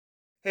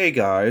Hey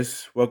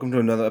guys, welcome to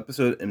another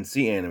episode of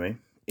MC Anime.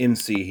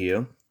 MC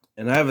here,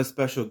 and I have a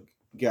special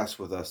guest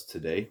with us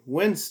today,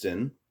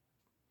 Winston,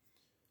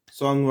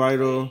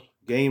 songwriter, Hey,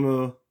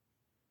 gamer,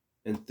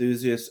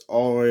 enthusiast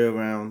all the way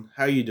around.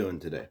 How you doing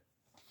today?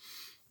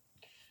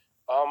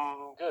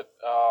 good.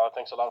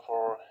 Thanks a lot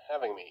for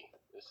having me.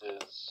 This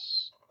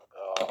is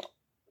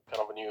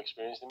kind of a new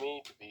experience to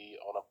me to be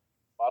on a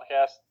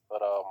podcast,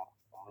 but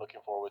I'm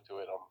looking forward to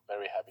it. I'm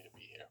very happy to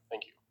be here.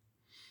 Thank you.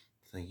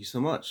 Thank you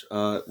so much,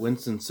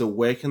 Winston. So,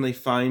 where can they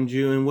find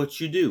you and what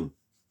you do?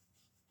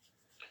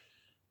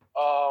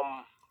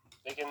 Um,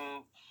 they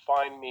can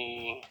find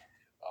me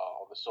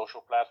on the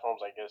social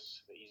platforms. I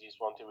guess the easiest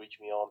one to reach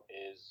me on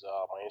is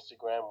my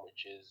Instagram,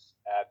 which is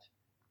at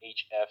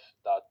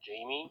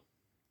hf.jamie,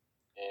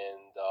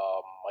 and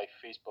my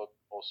Facebook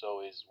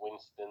also is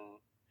Winston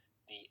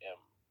DM.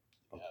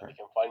 Okay, They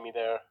can find me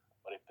there.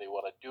 But if they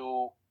want to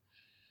do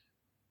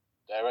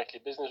directly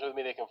business with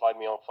me, they can find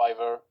me on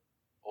Fiverr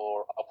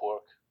or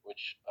Upwork,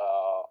 which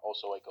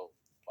also I go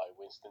by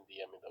Winston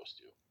DM in those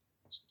two.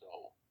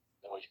 So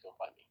that way you can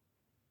find me.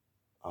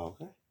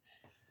 okay,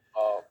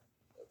 Uh,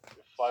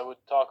 if I would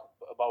talk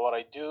about what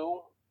I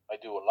do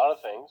a lot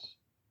of things,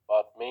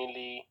 but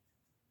mainly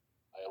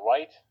I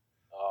write.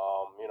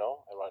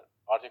 I write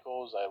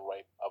articles. I've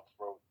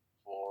wrote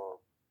for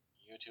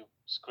YouTube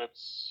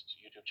scripts,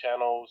 YouTube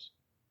channels.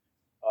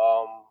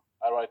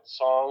 I write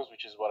songs,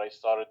 which is what I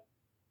started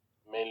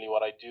mainly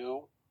what I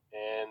do,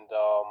 and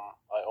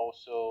I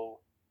also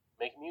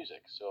make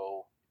music.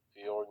 So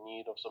if you're in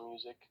need of some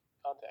music,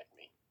 contact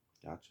me.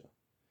 gotcha.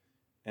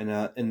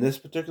 And in this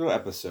particular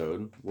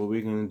episode, what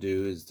we're going to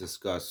do is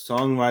discuss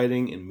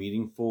songwriting and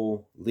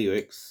meaningful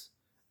lyrics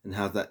and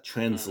how that Mm-hmm.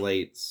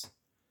 translates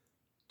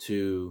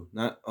to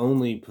not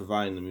only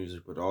providing the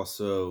music but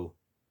also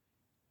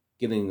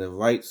getting the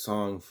right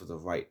song for the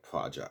right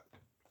project.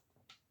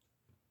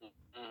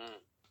 Mm-hmm.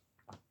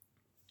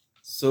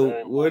 So,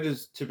 Very what important.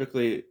 is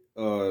typically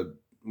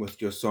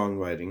with your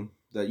songwriting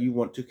that you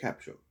want to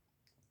capture?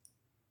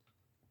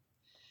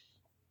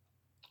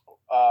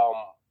 Um,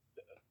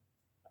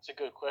 that's a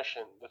good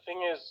question. The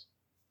thing is,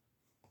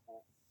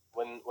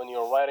 when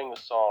you're writing a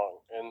song,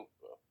 and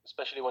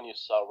especially when you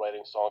start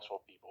writing songs for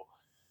people,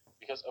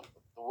 because of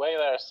the way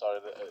that I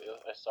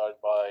started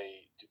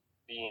by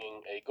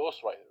being a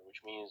ghostwriter,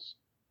 which means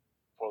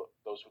for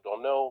those who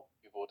don't know,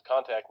 people would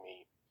contact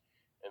me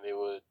and they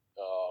would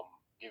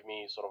give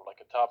me sort of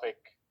like a topic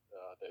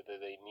that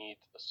they need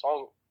a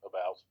song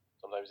about.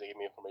 Sometimes they give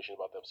me information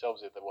about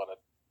themselves if they want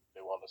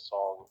a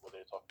song where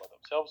they talk about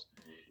themselves,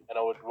 and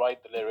I would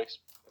write the lyrics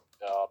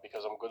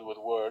because I'm good with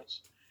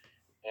words,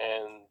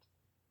 and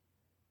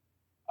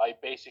I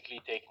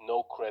basically take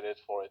no credit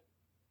for it,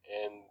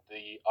 and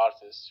the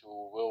artist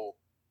who will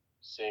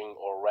sing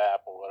or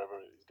rap or whatever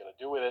he's gonna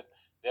do with it,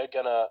 they're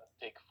gonna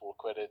take full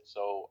credit.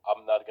 So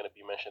I'm not gonna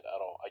be mentioned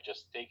at all. I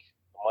just take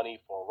the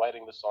money for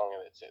writing the song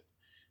and that's it.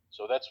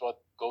 So that's what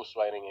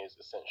ghostwriting is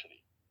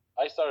essentially.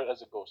 I started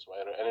as a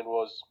ghostwriter and it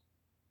was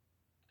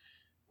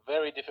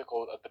very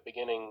difficult at the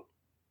beginning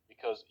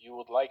because you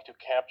would like to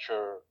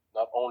capture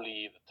not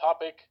only the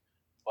topic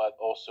but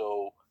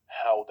also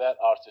how that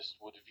artist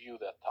would view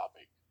that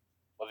topic.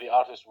 But the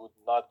artist would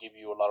not give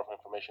you a lot of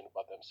information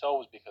about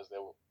themselves because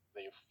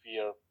they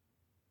fear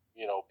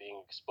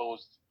being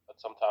exposed at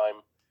some time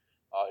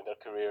in their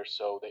career,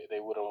 so they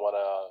wouldn't want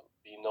to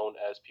be known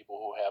as people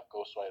who have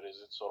ghostwriters.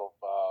 It's sort of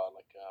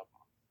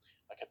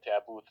like a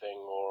taboo thing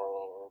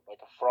or like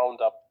a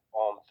frowned up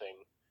on thing,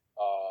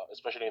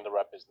 especially in the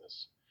rap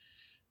business.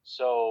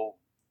 So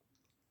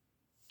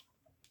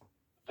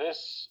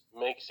this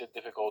makes it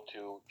difficult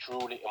to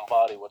truly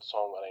embody what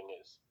songwriting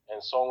is.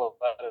 And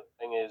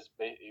songwriting is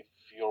if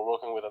you're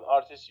working with an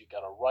artist, you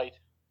gotta write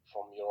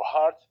from your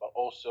heart, but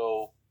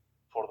also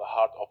for the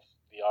heart of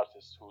the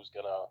artist who's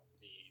gonna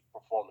be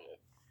performing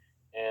it.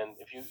 And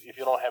if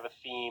you don't have a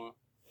theme,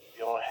 if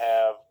you don't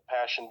have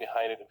passion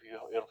behind it, if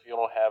you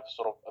don't have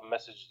sort of a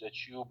message that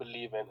you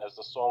believe in as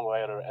the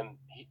songwriter and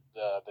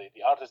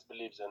the artist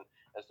believes in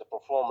as the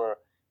performer,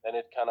 then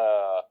it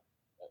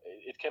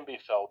can be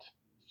felt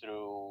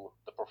through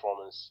the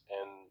performance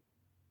and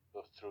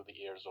through the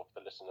ears of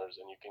the listeners,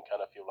 and you can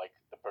kind of feel like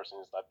the person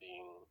is not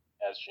being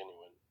as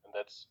genuine, and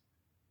that's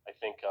I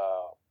think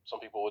some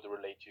people would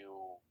relate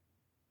to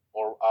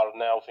or are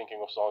now thinking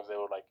of songs they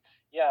were like,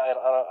 yeah,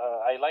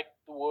 I like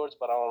the words,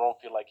 but I don't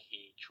feel like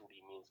he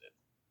truly means it.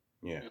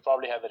 Yeah, You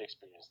probably have that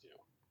experience too.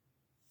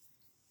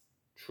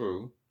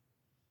 true.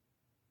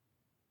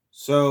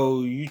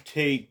 So you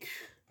take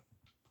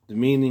the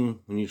meaning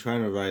when you're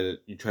trying to write it.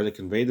 You try to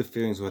convey the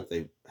feelings,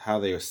 how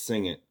they are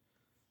sing it,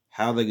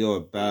 how they go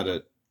about Mm-hmm.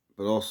 it,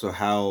 but also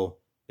how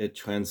it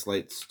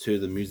translates to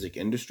the music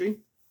industry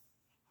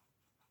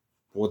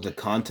or the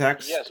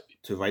context Yes.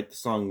 to write the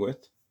song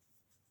with.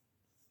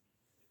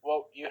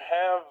 Well, you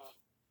have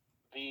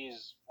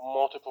these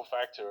multiple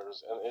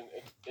factors, and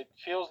it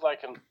feels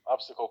like an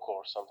obstacle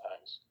course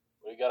sometimes.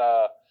 We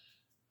gotta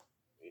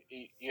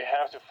you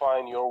have to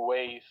find your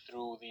way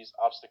through these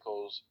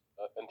obstacles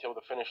until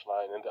the finish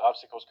line, and the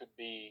obstacles could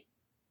be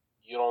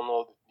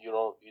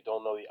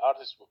know the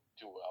artist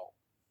too well,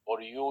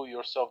 or you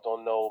yourself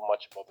don't know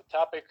much about the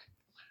topic,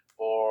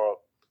 or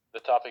the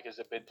topic is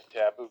a bit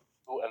taboo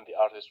and the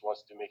artist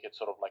wants to make it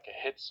sort of like a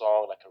hit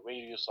song, like a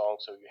radio song,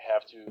 so you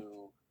have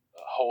to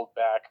hold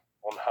back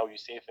on how you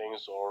say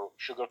things or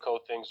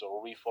sugarcoat things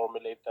or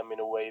reformulate them in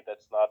a way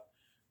that's not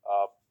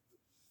uh,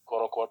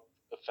 quote unquote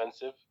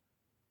offensive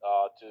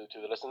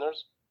to the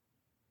listeners.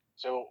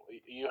 So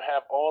you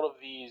have all of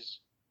these,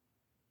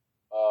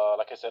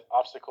 like I said,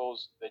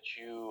 obstacles that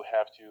you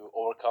have to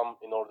overcome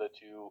in order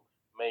to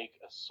make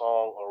a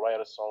song or write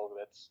a song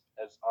that's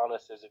as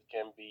honest as it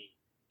can be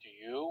to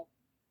you,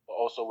 but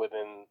also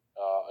within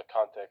a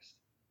context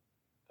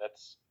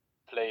that's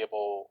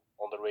playable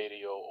on the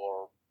radio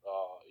or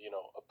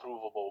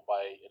approvable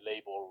by a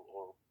label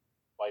or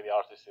by the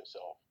artist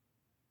himself.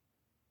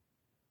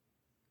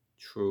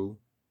 True.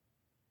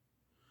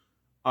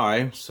 All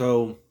right.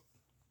 So,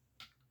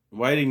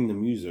 writing the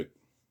music,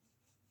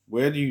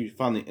 where do you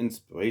find the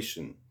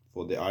inspiration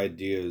for the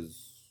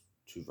ideas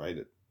to write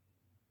it?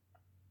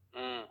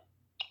 Mm,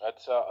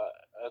 that's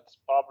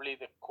probably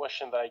the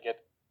question that I get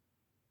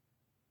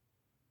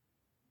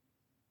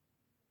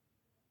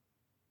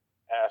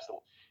asked,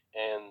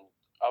 and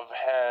I've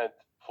had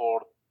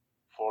for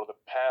the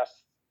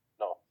past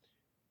no,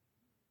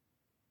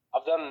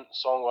 I've done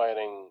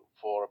songwriting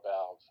for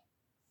about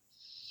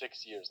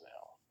 6 years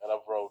now, and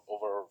I've wrote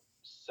over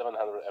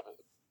 700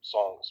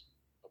 songs,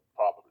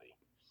 probably.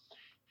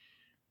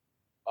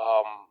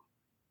 Um,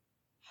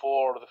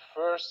 for the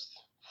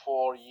first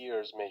 4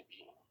 years,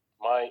 maybe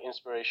my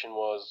inspiration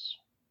was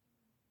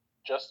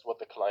just what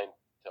the client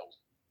tells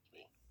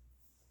me.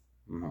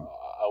 Mm-hmm.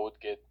 I would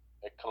get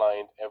a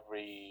client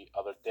every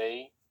other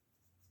day,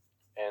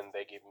 and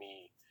they give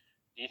me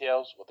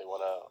details, what they want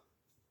to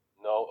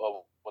know,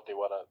 of what they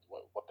want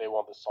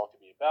the song to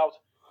be about,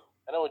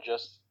 and I would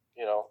just,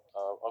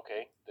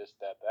 okay, this,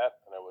 that,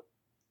 and I would,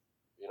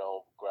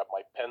 grab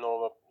my pen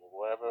or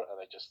whatever, and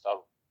I just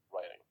start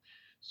writing.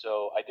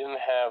 So I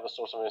didn't have a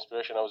source of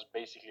inspiration. I was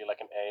basically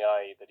like an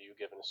AI that you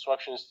give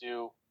instructions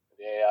to.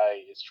 The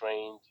AI is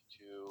trained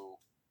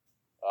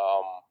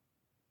um,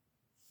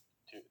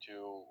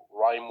 to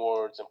rhyme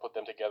words and put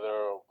them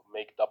together, or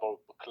make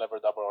clever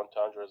double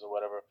entendres or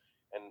whatever,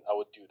 and I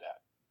would do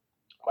that.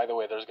 By the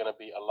way, there's going to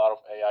be a lot of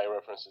AI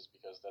references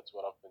because that's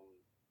what I've been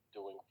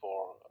doing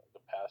for the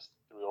past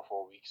 3 or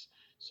 4 weeks.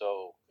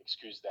 So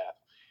excuse that.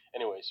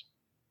 Anyways,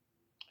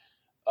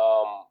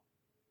 um,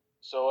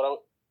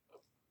 so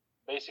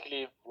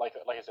basically, like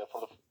I said,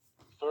 for the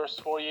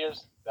first 4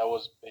 years, that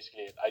was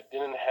basically it. I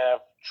didn't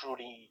have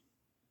truly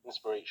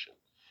inspiration,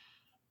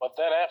 but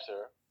then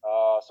after,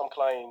 some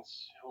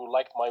clients who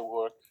liked my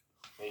work,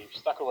 they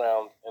stuck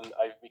around, and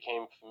I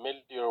became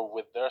familiar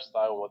with their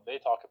style, what they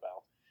talk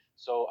about.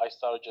 So I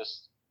started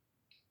just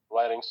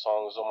writing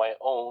songs on my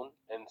own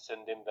and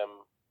sending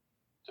them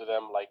to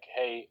them like,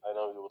 hey, I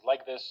know you would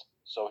like this,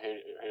 so here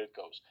it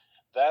goes.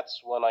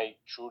 That's when I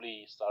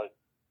truly started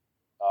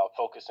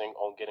focusing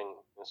on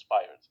getting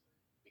inspired,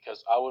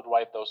 because I would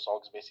write those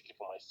songs basically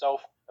for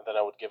myself, and then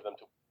I would give them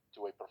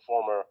to a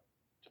performer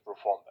to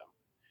perform them.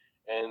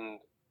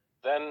 And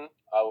then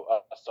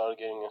I started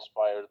getting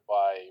inspired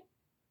by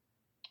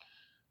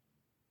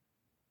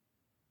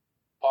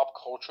pop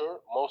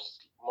culture,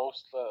 mostly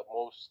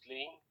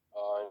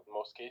in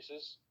most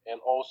cases,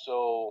 and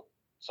also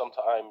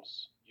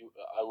sometimes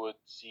I would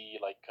see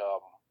like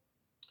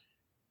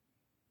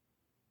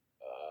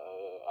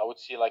I would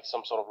see like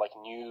some sort of like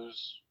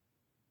news.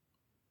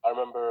 I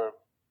remember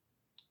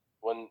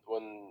when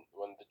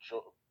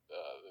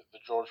the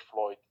George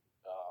Floyd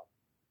uh,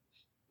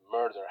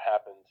 murder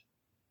happened.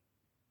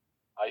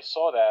 I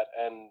saw that,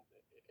 and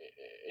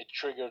it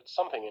triggered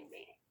something in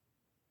me.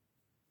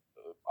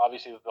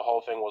 Obviously, the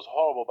whole thing was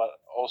horrible, but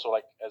also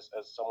like as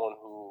someone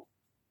who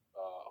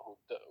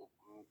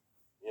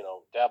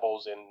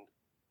dabbles in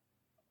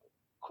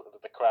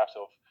the craft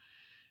of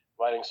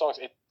writing songs,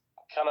 it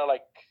kind of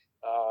like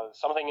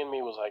something in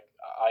me was like,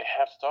 I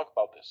have to talk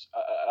about this,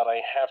 and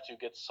I have to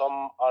get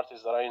some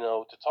artists that I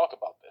know to talk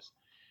about this.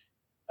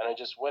 And I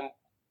just went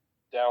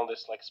down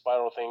this like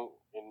spiral thing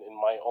in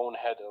my own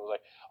head. And I was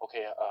like,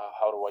 okay,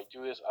 how do I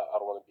do this? I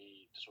don't want to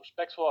be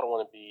disrespectful. I don't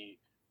want to be,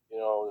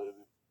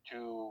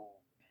 too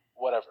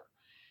whatever.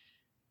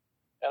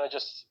 And I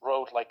just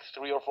wrote like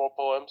 3 or 4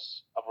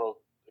 poems. I've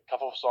wrote a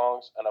couple of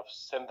songs, and I've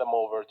sent them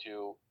over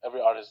to every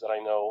artist that I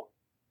know.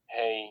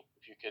 Hey,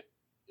 if you could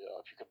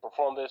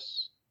perform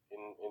this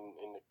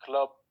in a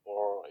club,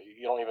 or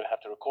you don't even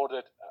have to record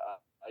it.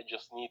 I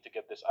just need to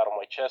get this out of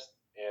my chest,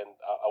 and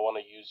I want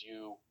to use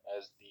you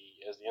as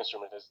the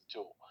instrument, as the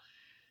tool.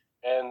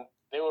 And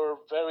they were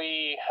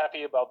very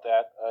happy about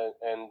that,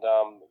 and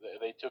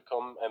they took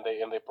them and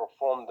they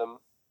performed them,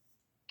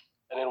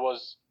 and it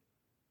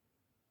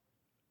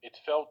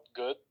felt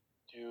good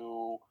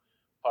to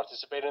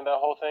participate in that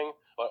whole thing,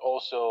 but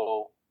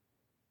also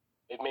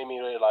it made me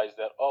realize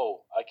that,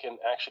 oh, I can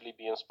actually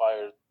be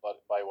inspired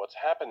by what's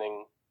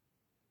happening,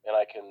 and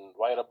I can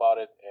write about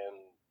it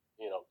and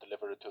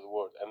deliver it to the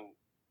world. And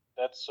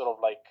that's sort of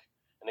like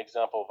an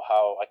example of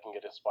how I can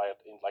get inspired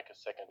in like a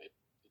second. It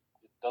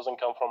doesn't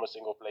come from a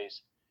single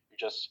place. You're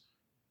just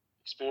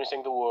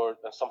experiencing the world,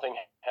 and something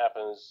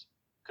happens.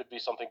 Could be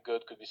something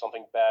good, could be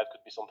something bad,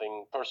 could be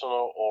something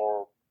personal,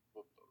 or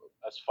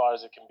as far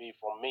as it can be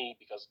from me,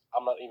 because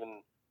I'm not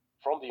even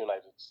from the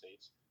United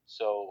States.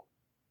 So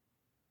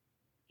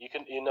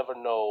you never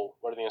know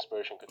where the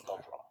inspiration could come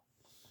from.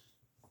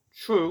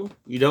 True,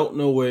 you don't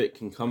know where it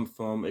can come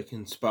from. It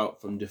can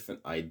spout from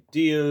different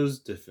ideas,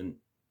 different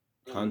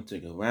Mm-hmm.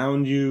 content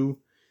around you.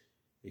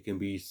 It can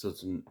be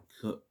certain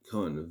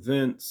current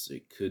events.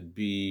 It could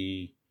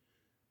be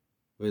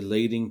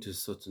relating to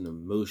certain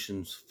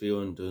emotions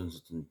feeling during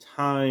certain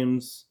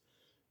times.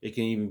 It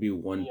can even be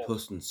one Yes.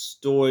 person's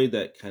story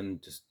that can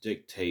just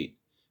dictate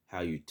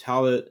how you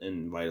tell it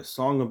and write a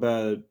song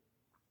about it.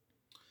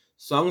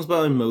 Songs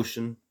about Mm-hmm.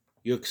 emotion.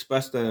 You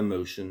express that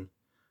emotion,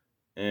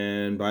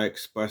 and by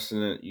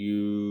expressing it,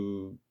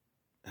 you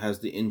has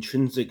the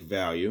intrinsic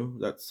value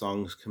that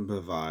songs can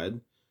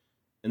provide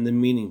and the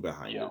meaning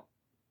behind Yeah. it.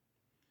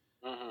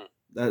 Mm-hmm.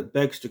 That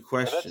begs the And that's.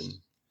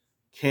 question,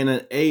 can an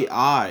Mm-hmm.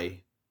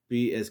 AI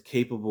be as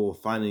capable of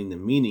finding the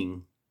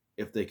meaning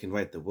if they can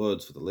write the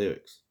words for the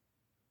lyrics?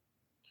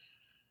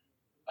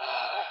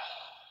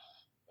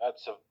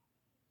 that's a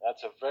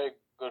that's a very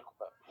good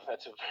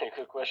that's a very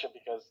good question,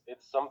 because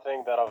it's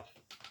something that I've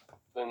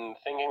been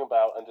thinking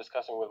about and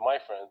discussing with my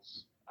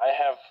friends. I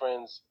have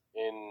friends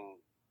in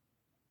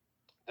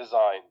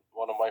design.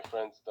 One of my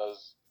friends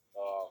does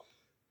uh,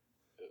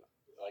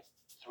 like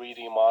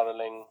 3D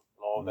modeling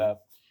and all of Mm. that,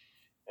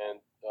 and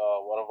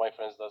one of my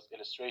friends does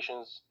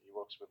illustrations. He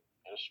works with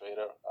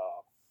Illustrator,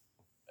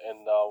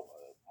 and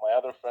my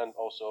other friend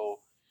also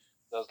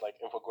does like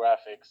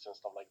infographics and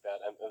stuff like that.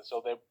 And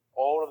so they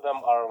all of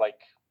them are like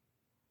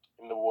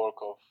in the work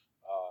of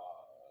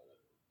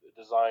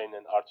design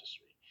and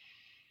artistry,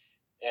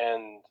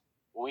 and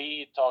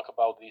we talk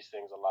about these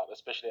things a lot,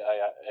 especially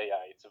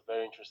AI. It's a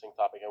very interesting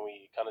topic, and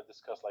we kind of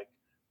discuss like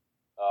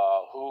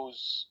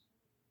who's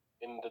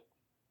in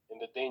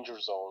the danger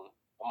zone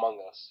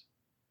among us,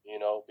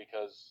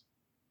 because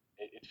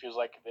it feels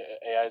like the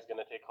AI is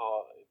gonna take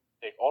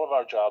all of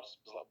our jobs,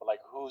 but like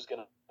who's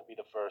gonna be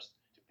the first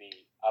to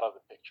be out of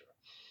the picture?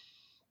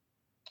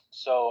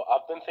 So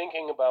I've been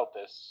thinking about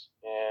this,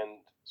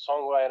 and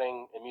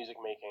songwriting and music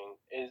making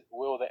is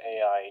will the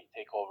AI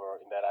take over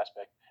in that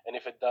aspect? And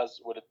if it does,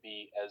 would it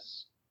be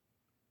as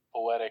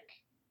poetic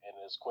and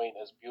as quaint,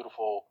 as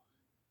beautiful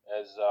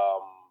as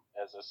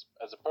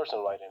a person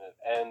writing it?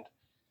 And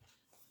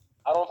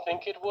I don't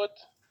think it would.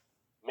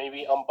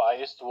 Maybe I'm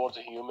biased towards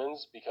the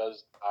humans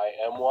because I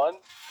am one.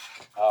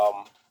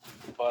 Um,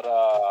 but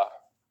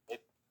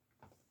it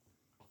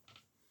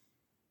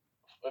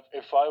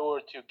if I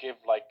were to give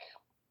like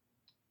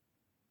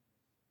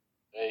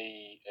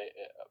a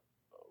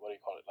what do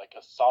you call it, like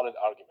a solid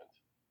argument,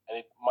 and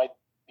it might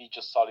be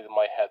just solid in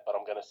my head, but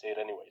I'm gonna say it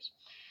anyways.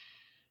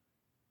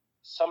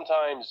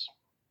 Sometimes,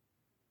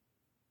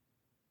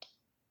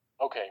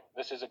 okay,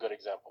 this is a good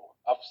example.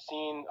 I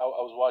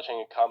was watching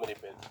a comedy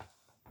bit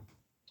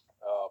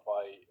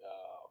by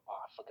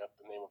I forgot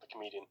the name of the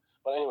comedian,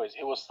 but anyways,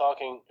 he was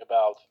talking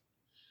about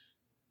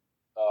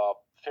uh,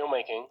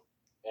 filmmaking,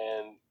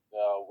 and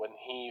when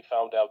he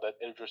found out that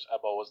Idris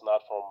Elba was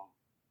not from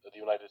the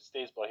United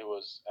States, but he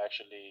was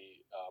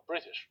actually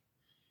British,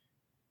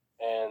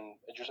 and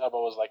Idris Elba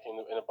was like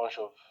in a bunch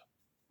of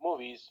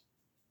movies.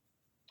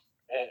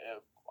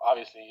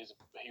 Obviously, he's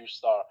a huge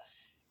star,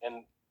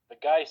 and the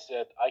guy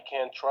said, "I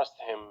can't trust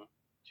him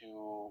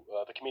to."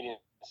 The comedian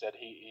said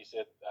he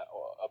said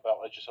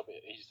about Idris Elba.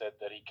 He said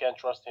that he can't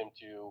trust him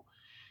to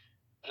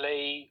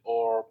play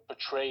or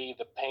portray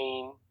the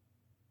pain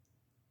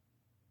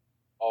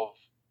of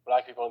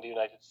black people in the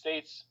United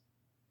States,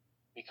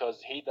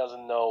 because he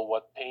doesn't know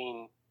what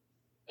pain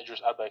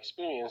Idris Elba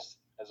experienced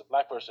as a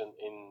black person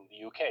in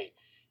the UK,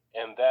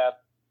 and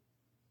that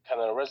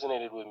kind of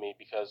resonated with me,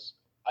 because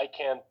I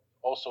can't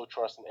also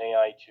trust an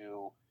AI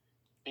to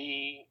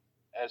be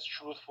as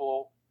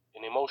truthful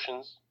in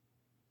emotions,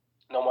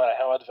 no matter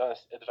how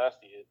advanced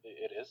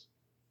it is,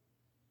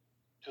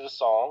 to the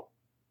song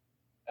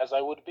as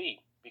I would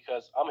be,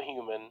 because I'm a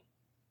human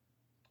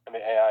and the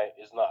AI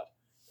is not.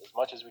 As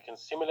much as we can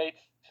simulate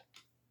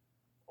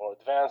or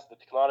advance the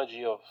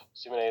technology of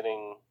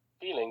simulating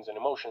feelings and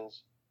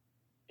emotions,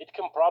 it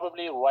can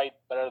probably write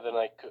better than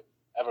I could,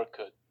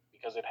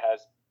 because it has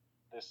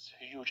this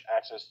huge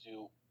access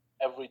to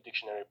every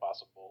dictionary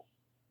possible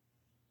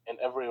and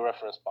every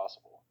reference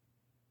possible.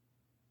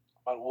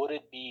 But would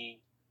it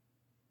be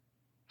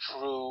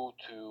true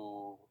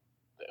to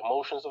the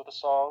emotions of the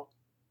song?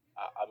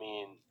 I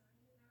mean,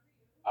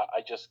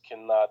 I just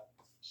cannot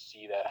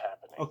see that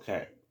happening.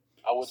 Okay.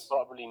 I would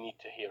probably need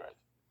to hear it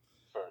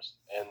first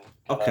and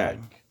kind of Okay.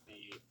 like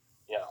be,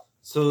 yeah.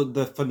 So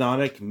the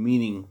phonetic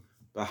meaning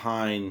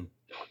behind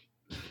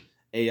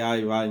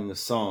AI writing the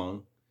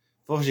song,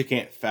 first, you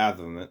can't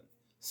fathom it.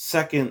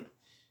 Second,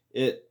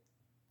 it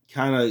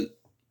kind of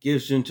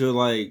gives you into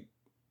like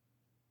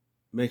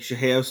makes your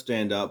hair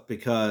stand up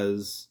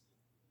because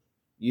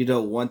you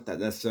don't want that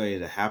necessarily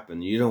to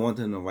happen. You don't want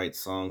them to write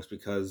songs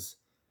because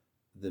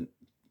the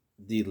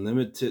the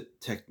limited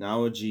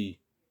technology,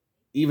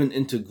 even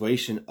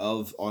integration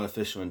of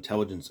artificial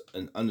intelligence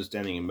and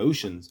understanding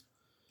emotions,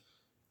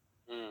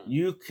 Mm.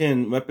 you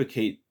can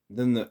replicate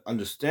them to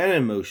understand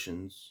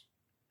emotions,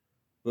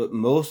 but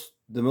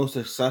the most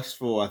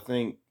successful I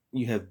think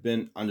you have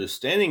been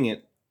understanding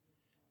it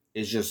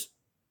is just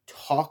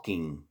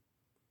talking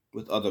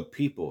with other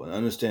people and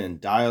understanding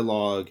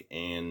dialogue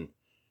and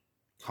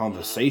Mm-hmm.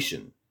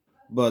 conversation.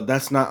 But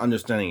that's not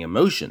understanding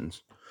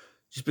emotions.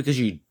 Just because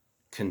you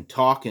can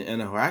talk and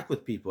interact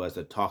with people as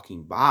a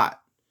talking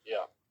bot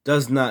Yeah.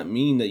 does not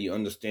mean that you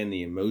understand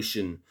the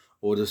emotion,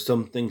 or there's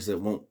some things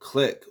that won't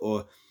click,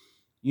 or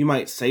you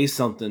might say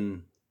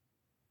something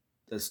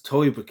that's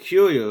totally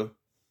peculiar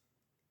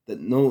that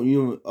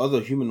no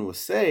other human would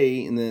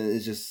say, and then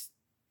it's just,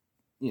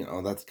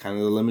 that's kind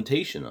of the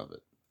limitation of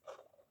it.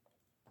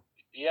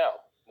 Yeah.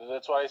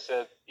 That's why I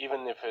said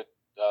even if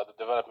the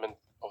development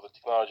of the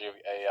technology of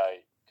AI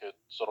could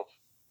sort of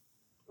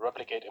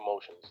replicate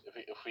emotions,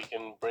 if we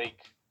can break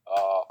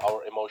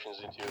our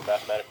emotions into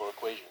mathematical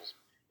equations,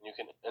 and you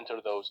can enter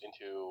those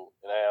into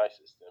an AI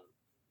system,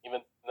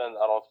 even then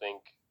I don't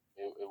think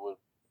it would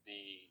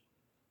be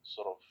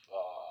sort of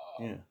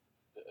Yeah.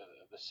 the,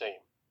 the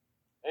same.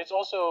 And it's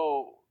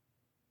also,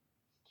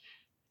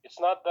 it's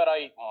not that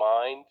I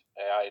mind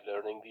AI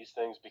learning these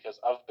things, because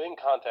I've been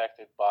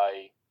contacted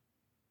by,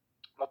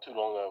 not too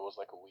long ago, it was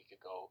like a week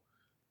ago,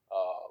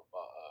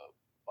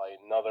 by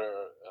another,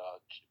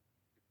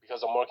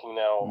 because I'm working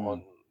now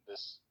on Mm.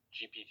 this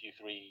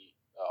GPT-3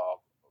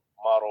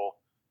 model.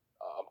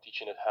 I'm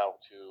teaching it how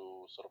to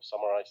sort of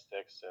summarize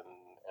text and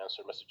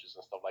answer messages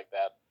and stuff like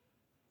that.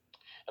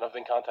 And I've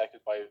been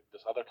contacted by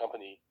this other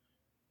company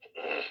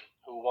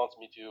who wants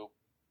me to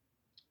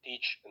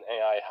teach an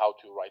AI how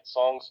to write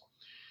songs.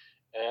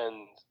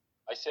 And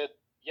I said,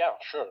 yeah,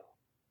 sure.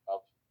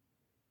 I've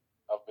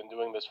I've been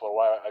doing this for a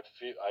while. I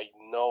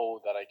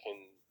know that I can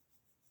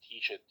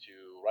teach it to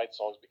write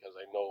songs because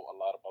I know a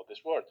lot about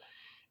this word.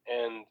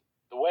 And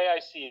the way I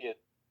see it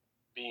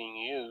being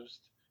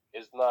used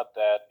is not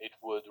that it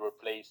would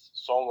replace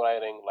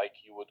songwriting, like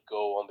you would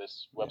go on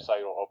this Yeah.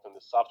 website or open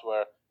this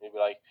software and be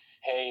like,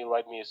 hey,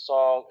 write me a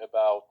song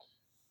about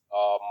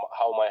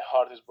how my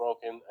heart is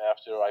broken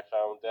after I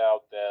found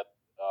out that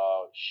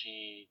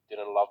she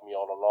didn't love me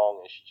all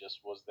along and she just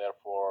was there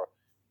for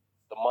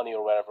the money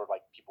or whatever,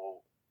 like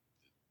people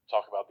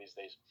talk about these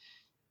days.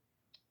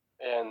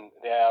 And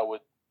then I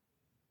would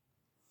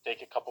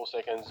take a couple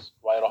seconds,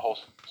 write a whole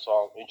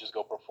song, and just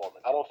go perform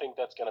it. I don't think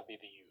that's going to be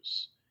the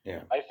use.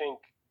 Yeah. I think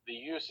the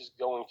use is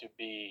going to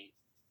be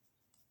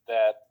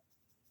that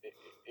it,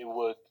 it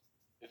would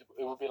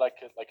it would be like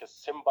a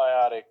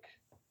symbiotic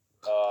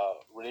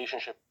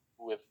relationship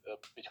with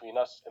between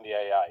us and the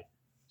AI.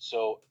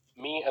 So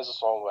me as a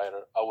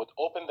songwriter, I would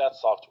open that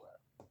software,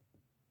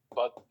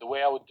 but the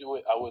way I would do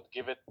it, I would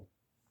give it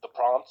the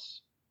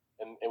prompts,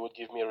 and it would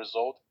give me a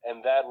result,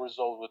 and that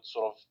result would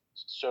sort of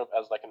serve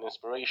as like an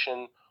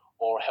inspiration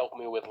or help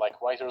me with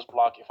like writer's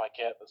block if I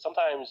can't.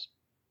 Sometimes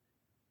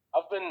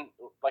I've been,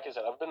 like I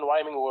said, I've been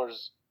rhyming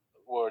words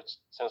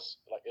since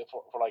like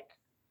for like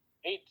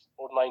 8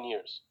 or 9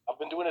 years. I've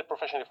been doing it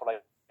professionally for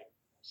like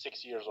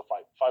 6 years or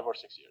five or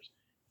 6 years.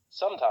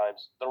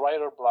 Sometimes the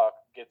writer block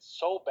gets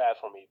so bad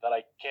for me that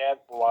I can't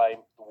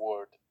rhyme the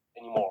word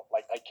anymore.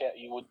 Like I can't.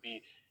 You would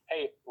be,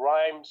 hey,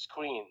 rhyme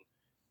screen,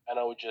 and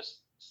I would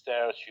just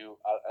stare at you,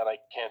 and I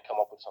can't come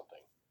up with something.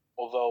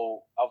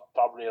 Although I've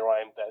probably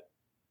rhymed that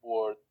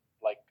word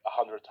like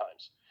 100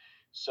 times.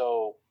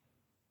 So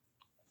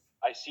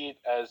I see it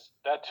as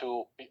that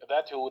tool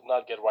would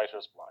not get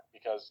writer's block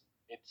because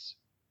it's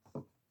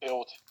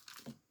built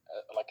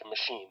like a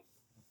machine,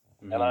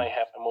 and Mm-hmm. I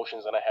have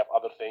emotions and I have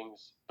other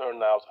things,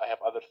 burnout. I have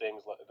other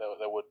things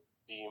that would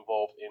be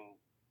involved in,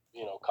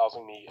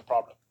 causing me a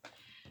problem.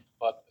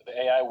 But the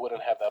AI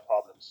wouldn't have that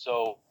problem.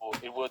 So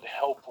it would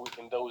help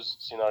in those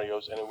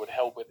scenarios, and it would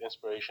help with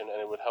inspiration,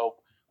 and it would help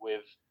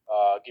with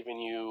giving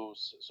you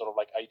sort of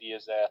like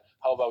ideas that,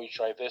 how about you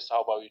try this?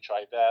 How about you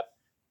try that?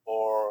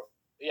 Or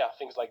yeah,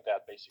 things like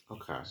that, basically.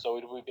 Okay. So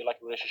it would be like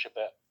a relationship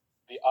that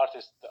the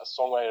artist, the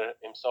songwriter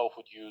himself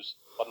would use,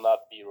 but not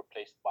be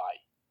replaced by.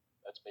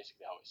 That's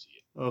basically how I see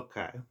it.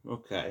 Okay.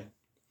 Okay.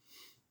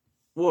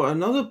 Well,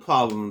 another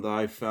problem that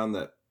I found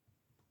that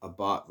a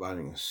bot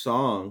writing a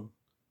song,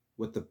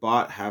 with the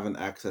bot having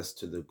access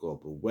to the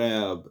global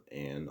web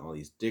and all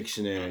these Mm-hmm.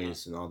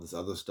 dictionaries and all this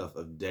other stuff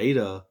of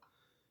data,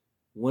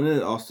 wouldn't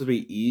it also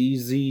be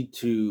easy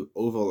to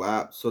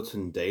overlap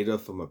certain data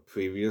from a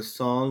previous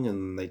song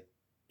and they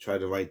try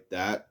to write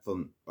that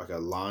from like a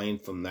line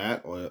from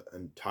that or an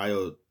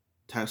entire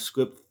text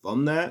script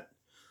from that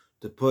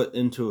to put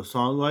into a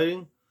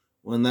songwriting?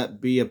 Wouldn't that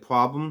be a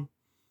problem?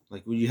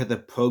 Like, would you have to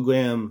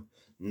program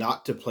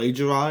not to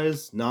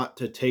plagiarize, not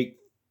to take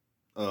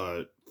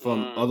from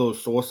Mm, other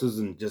sources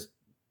and just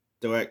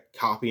direct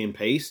copy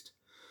paste?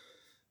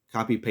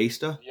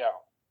 yeah.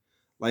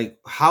 Like,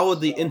 how would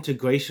the So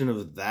integration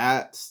of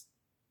that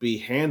be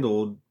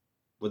handled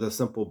with a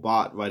simple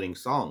bot writing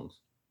songs?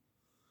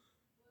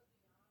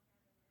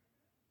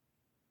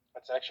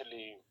 That's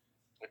actually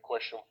a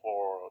question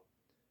for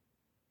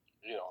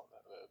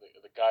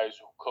the guys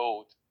who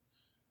code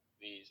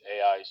these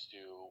AIs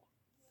to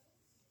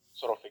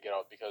sort of figure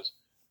out, because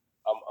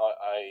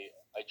I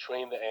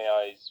train the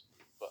AIs,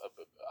 but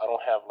I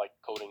don't have like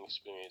coding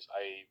experience.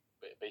 I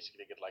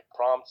basically get like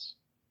prompts,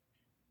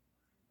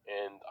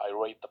 and I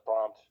rate the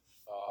prompt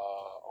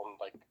on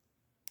like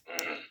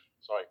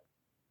sorry,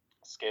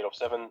 scale of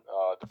 7,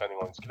 depending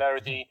on its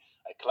clarity.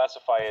 I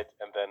classify it,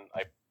 and then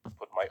I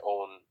put my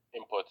own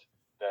input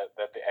that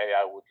the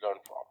AI would learn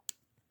from.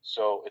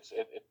 So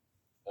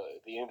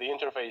the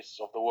interface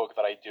of the work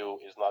that I do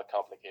is not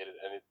complicated,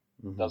 and it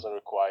Mm-hmm. doesn't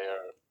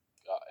require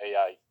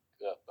AI,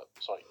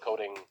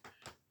 coding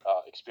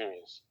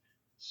experience.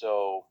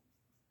 So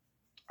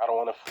I don't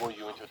want to fool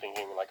you into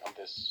thinking like I'm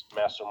this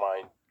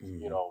mastermind,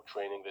 Mm-hmm.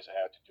 training this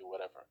AI to do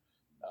whatever.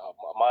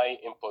 My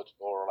input,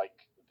 or like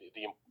the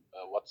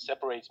what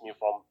separates me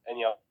from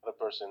any other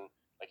person,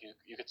 like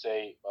you could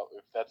say,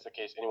 if that's the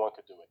case, anyone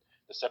could do it.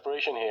 The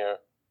separation here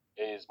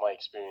is my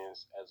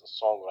experience as a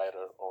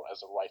songwriter or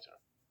as a writer,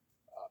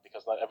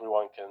 because not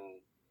everyone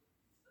can,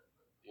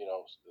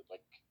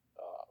 like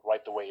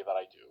write the way that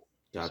I do.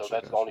 So Gotcha,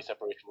 that's the gotcha, only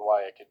separation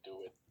why I could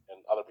do it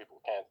and other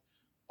people can't.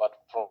 But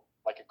from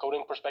like a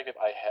coding perspective,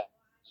 I have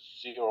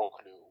zero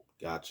clue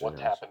gotcha, what's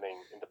gotcha. happening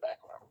in the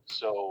background.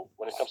 So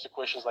when it comes to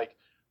questions like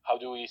how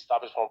do we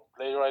stop it from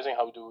plagiarizing,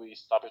 how do we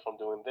stop it from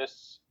doing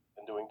this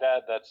and doing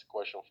that, that's a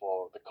question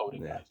for the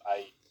coding Yeah. guys.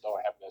 I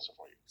don't have an answer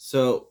for you.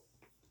 So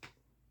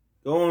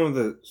going with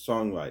the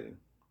songwriting,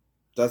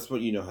 that's what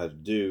you know how to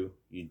do.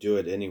 You do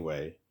it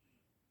anyway.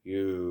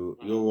 Your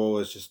Mm-hmm. role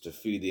is just to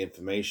feed the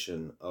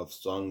information of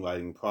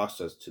songwriting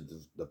process to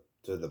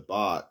the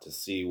bot to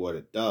see what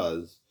it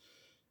does,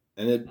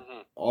 and it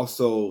Mm-hmm.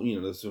 also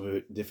there's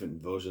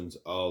different versions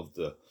of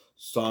the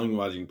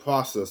songwriting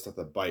process that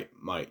the bot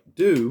might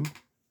do.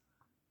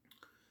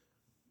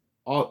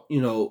 All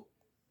how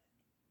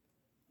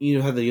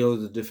they go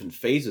the different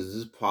phases.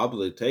 This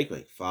probably take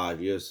like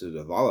 5 years to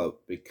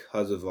develop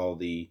because of all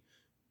the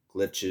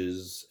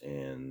glitches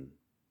and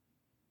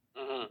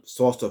Mm-hmm.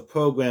 source of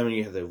programming.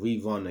 You have to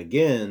rerun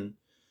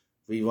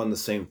the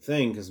same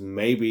thing because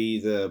maybe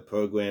the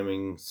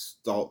programming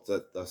starts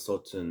at a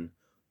certain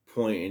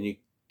point and you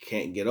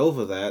can't get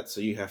over that,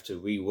 so you have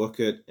to rework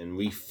it and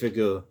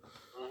refigure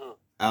Mm-hmm.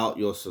 out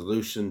your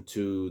solution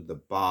to the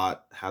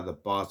bot, how the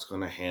bot's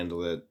going to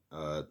handle it.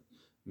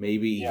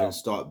 Maybe Yeah. even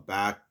start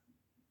back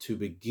to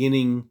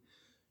beginning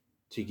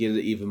to give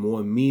it even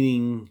more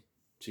meaning,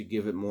 to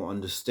give it more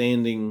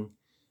understanding,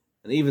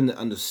 and even the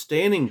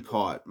understanding True.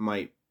 part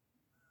might.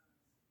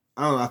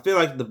 I don't know. I feel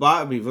like the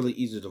bot would be really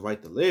easy to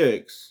write the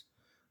lyrics,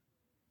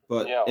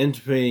 but Yeah.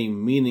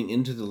 integrating meaning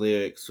into the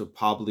lyrics would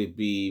probably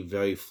be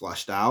very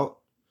flushed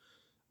out.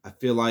 I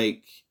feel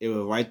like it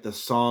would write the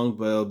song,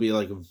 but it'll be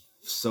like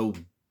so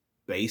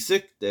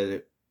basic that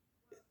it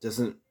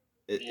doesn't.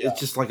 It's Yeah.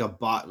 just like a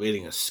bot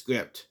reading a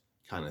script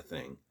kind of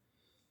thing.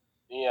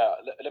 Yeah.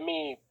 Let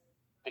me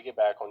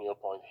piggyback on your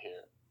point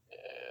here.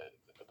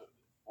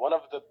 One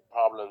of the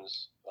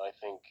problems that I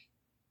think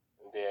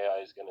the AI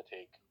is going to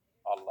take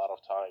a lot of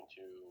time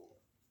to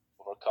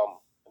overcome,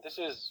 and this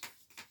is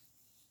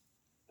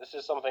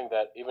something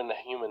that even a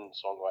human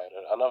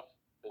songwriter, and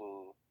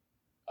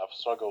I've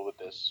struggled with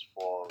this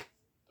for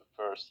the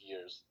first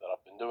years that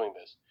I've been doing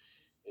this.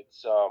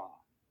 It's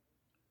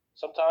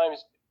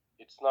sometimes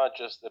it's not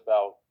just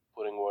about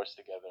putting words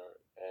together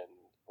and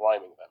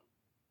rhyming them.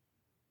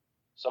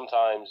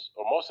 Sometimes,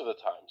 or most of the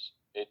times,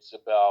 it's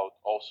about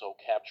also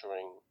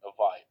capturing a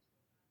vibe.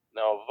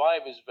 Now, a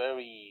vibe is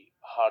very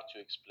hard to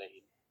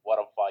explain what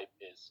a vibe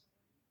is.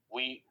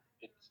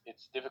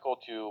 It's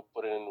difficult to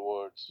put it in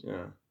words.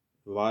 Yeah,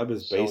 vibe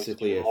is So it's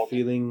basically even a more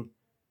feeling,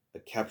 a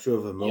capture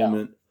of a yeah,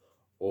 moment,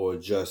 or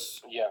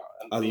just yeah,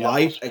 and a the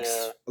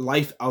atmosphere.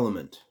 life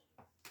element.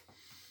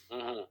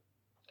 Hmm.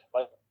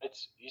 But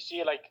it's, you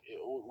see, like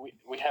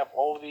we have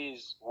all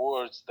these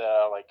words that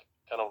are like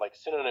kind of like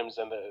synonyms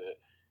and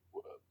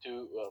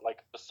to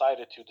like beside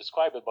it to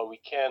describe it, but we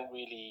can't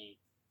really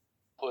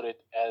put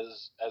it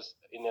as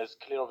in as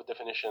clear of a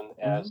definition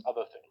Mm-hmm. as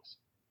other things.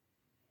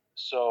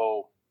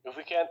 So if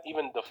we can't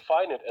even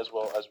define it as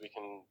well as we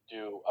can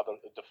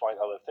define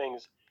other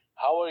things,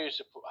 how are you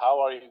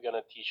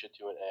gonna teach it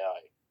to an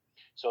AI?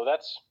 So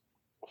that's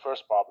the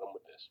first problem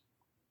with this,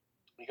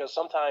 because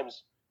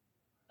sometimes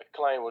a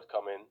client would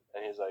come in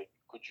and he's like,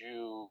 "Could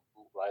you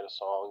write a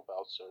song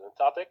about a certain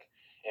topic?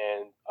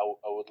 And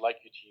I would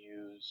like you to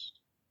use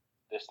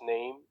this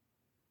name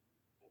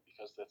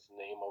because that's the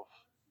name of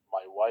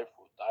my wife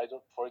who died,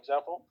 for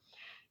example.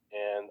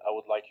 And I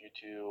would like you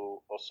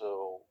to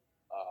also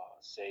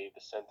say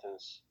the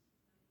sentence,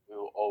 'We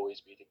will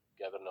always be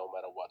together no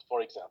matter what,'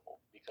 for example,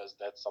 because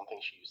that's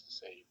something she used to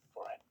say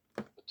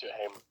to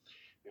him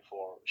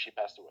before she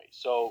passed away."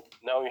 So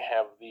now you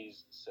have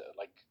these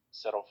like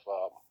set of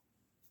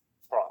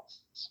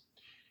prompts.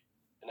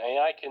 An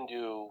AI can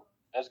do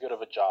as good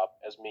of a job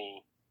as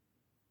me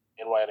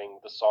in writing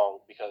the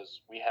song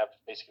because we have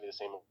basically the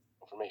same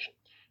information.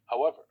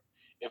 However,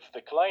 if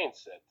the client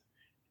said,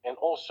 And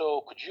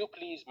also, could you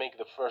please make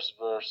the first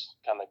verse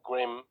kind of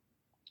grim,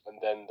 and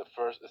then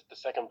the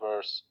second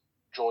verse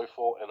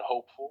joyful and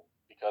hopeful?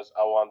 Because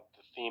I want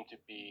the theme to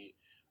be,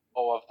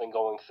 oh, I've been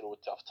going through a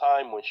tough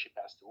time when she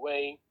passed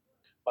away,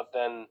 but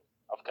then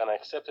I've kind of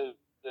accepted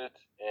it,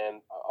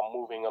 and I'm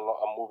moving along.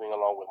 I'm moving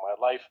along with my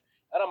life,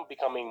 and I'm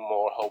becoming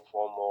more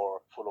hopeful,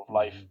 more full of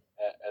life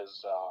Hmm.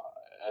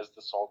 as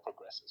the song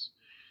progresses.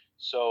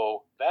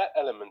 So that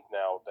element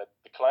now that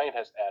the client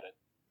has added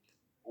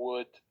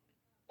would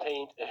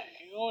paint a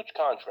huge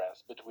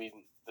contrast between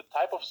the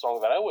type of song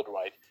that I would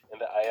write and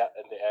the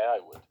AI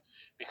would,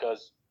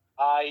 because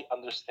I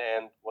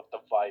understand what the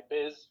vibe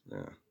is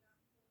Yeah.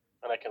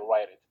 and I can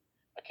write it.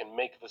 I can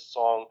make the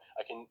song.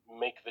 I can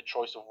make the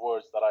choice of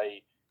words that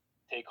I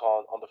take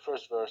on the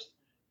first verse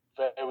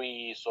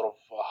very sort of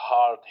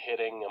hard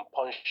hitting and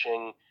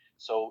punching,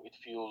 so it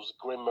feels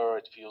grimmer,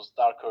 it feels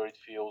darker, it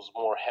feels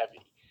more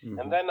heavy.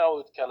 And Hmm. then I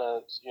would kind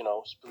of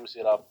spruce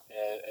it up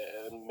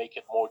and make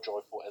it more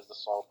joyful as the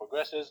song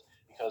progresses,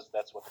 because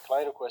that's what the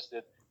client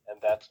requested, and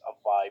that's a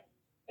vibe,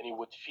 and you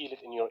would feel it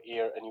in your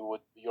ear, and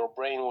your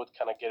brain would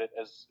kind of get it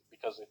as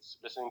because it's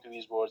listening to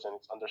these words and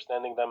it's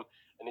understanding them,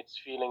 and it's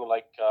feeling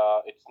like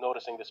it's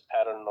noticing this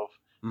pattern of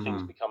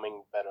things Hmm.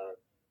 becoming better,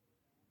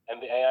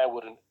 and the AI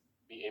wouldn't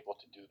be able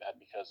to do that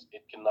because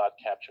it cannot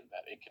capture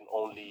that. It can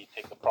only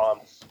take the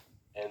prompts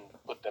and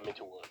put them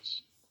into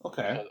words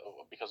Okay.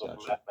 because of the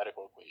Gotcha.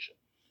 mathematical equation.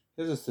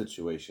 Here's a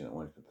situation I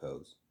want to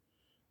propose.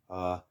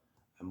 Uh,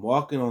 I'm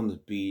walking on the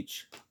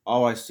beach.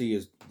 All I see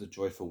is the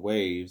joyful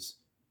waves.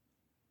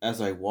 As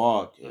I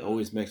walk, it Mm-hmm.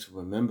 always makes me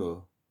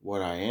remember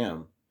what I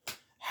am.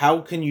 How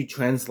can you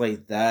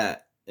translate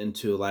that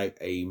into like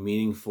a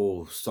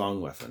meaningful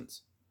song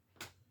reference?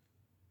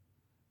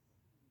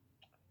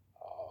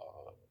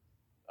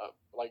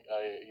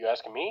 You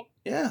asking me?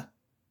 Yeah.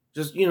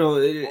 Just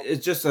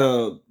it's just Okay.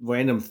 a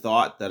random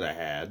thought that I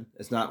had.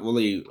 It's not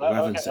really a Okay.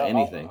 reference to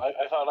anything.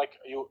 I thought like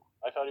you.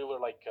 I thought you were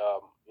like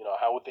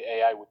how would the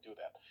AI would do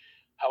that?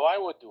 How I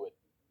would do it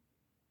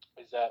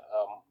is that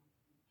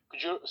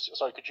could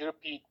you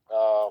repeat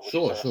what you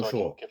Sure, said sure, so I can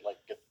sure. get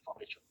the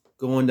picture?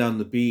 Going down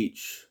the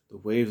beach, the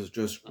waves are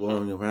just Mm-hmm.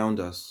 rolling around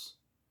us.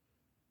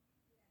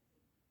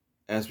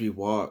 As we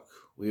walk,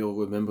 we all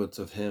remember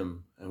of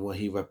him and what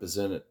he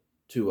represented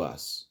to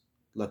us.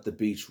 Let the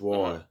beach Mm-hmm.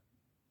 roar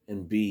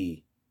and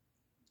be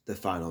the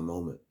final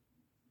moment.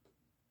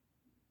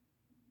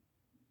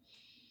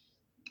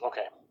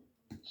 Okay.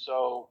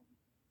 So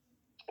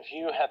if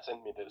you had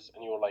sent me this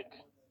and you were like,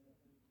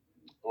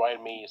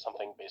 write me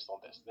something based on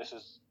this. This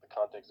is the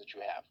context that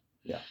you have.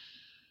 Yeah.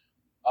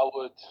 I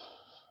would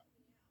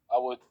I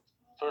would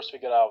first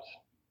figure out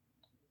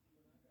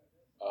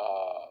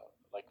uh,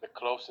 like the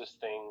closest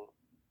thing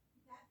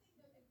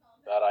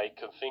that I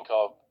could think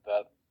of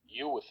that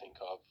you would think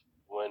of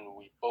when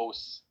we both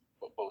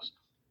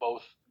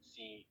both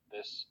see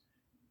this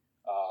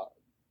uh,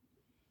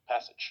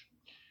 passage.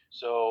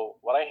 So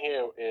what I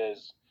hear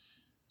is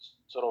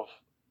sort of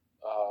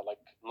like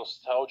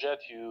nostalgia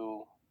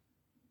to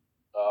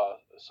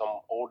some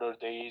older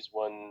days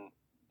when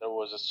there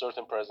was a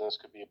certain presence.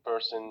 Could be a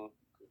person,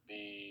 could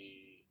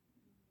be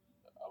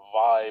a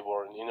vibe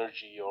or an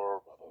energy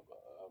or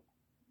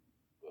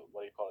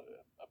what do you call it?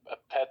 A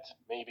pet,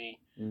 maybe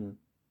Mm.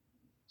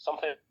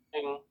 something,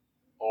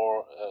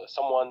 or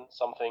someone,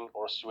 something,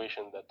 or a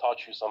situation that taught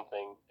you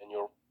something, and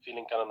you're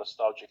feeling kind of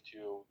nostalgic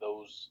to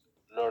those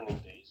learning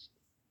days.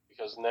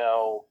 Because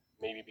now,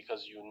 maybe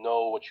because you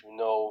know what you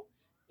know,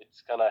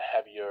 it's kind of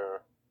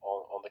heavier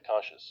on the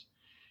conscious.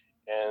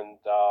 And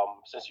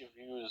since you've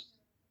used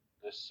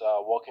this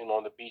walking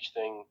on the beach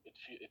thing,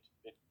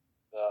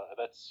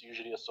 that's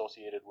usually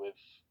associated with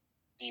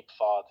deep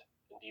thought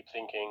and deep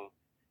thinking,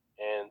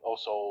 and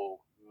also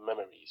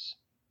memories.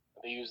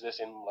 And they use this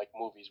in like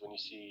movies when you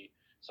see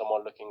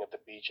someone looking at the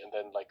beach and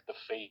then like the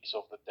face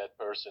of the dead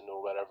person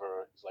or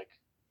whatever is like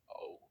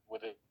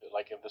with it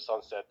like in the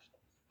sunset,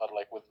 but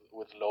like with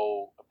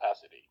low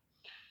opacity.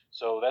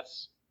 So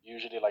that's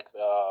usually like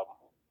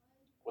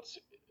what's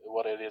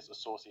what it is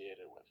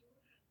associated with.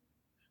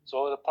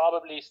 So it'll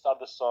probably start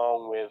the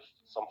song with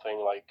something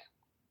like,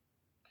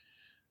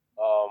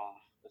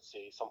 let's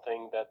see,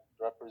 something that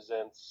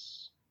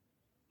represents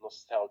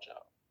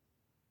nostalgia.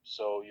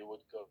 So you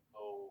would go.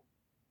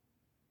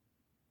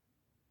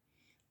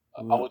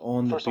 I We're would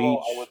on the first of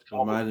all, I would beach, come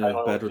up with a reminded title.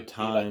 of I would better be like,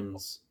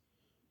 times.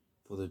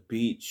 For the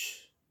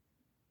beach,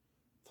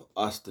 for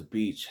us, the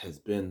beach has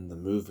been the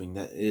moving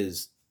that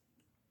is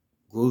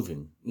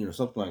grooving.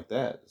 Something like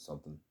that.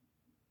 Something.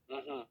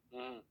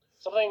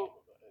 something,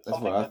 That's what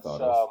something I that's.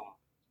 thought of.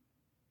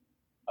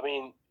 I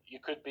mean, you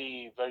could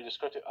be very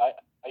descriptive.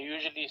 I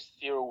usually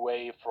steer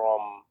away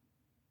from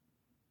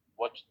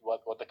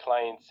what the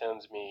client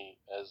sends me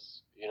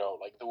as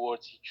like the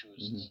words he Hmm.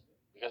 chooses,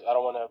 because I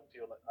don't want him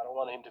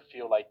to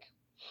feel like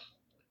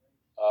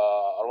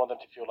I don't want them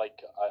to feel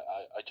like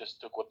I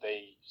just took what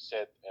they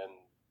said and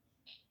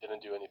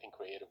didn't do anything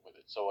creative with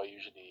it. So I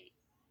usually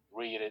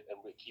read it and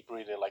keep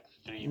reading like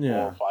three,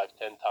 four, Yeah. five,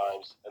 10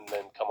 times, and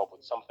then come up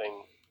with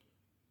something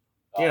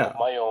of Yeah.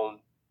 my own.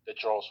 that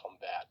draws from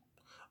that.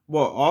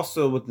 Well,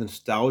 also with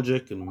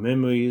nostalgic and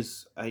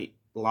memories, a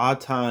lot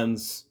of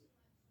times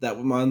that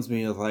reminds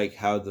me of like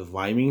how the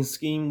rhyming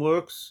scheme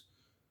works.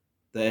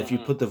 That if you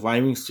Hmm. put the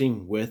rhyming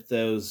scheme with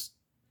those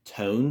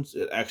tones,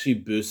 it actually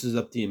boosts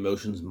up the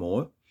emotions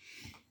more.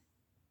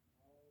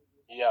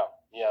 Yeah,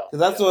 yeah, Because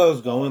that's yeah. what I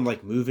was going,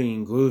 like moving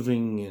and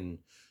grooving and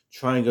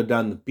trying to go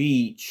down the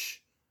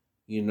beach.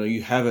 You know,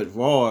 you have it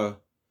raw,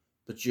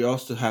 but you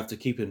also have to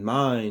keep in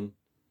mind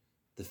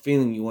the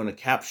feeling you want to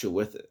capture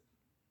with it.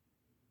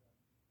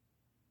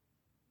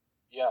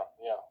 Yeah,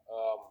 yeah.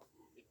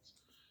 It's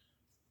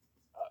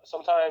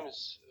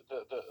sometimes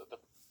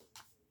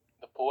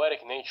the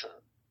poetic nature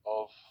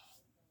of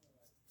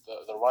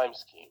the rhyme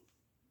scheme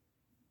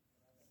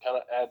kind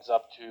of adds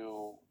up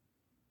to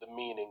the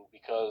meaning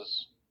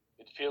because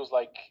it feels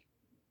like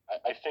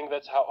I think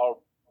that's how our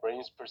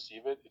brains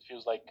perceive it. It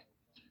feels like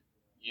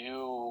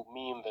you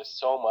mean this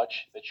so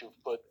much that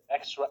you've put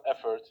extra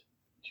effort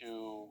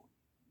to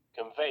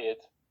convey it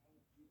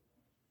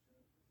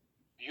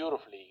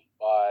beautifully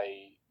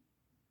by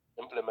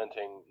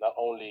implementing not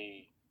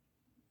only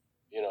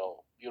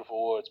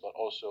beautiful words but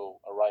also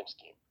a rhyme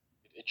scheme.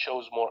 It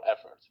shows more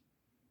effort.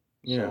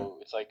 Yeah, So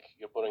it's like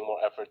you're putting more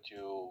effort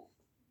to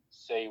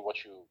say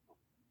what you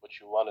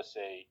want to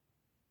say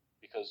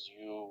because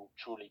you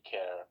truly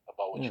care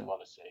about what yeah, you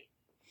want to say.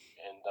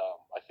 And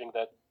I think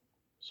that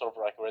sort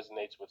of like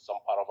resonates with some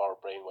part of our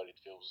brain where it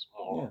feels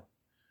more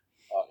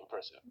yeah.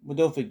 impressive. But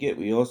don't forget,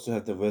 we also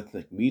have the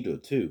rhythmic meter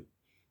too.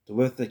 The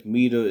rhythmic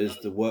meter is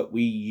the Mm-hmm. what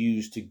we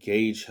use to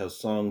gauge how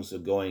songs are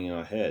going in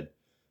our head.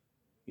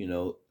 You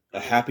know, a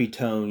Mm-hmm. happy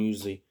tone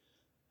usually,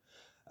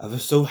 I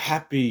was so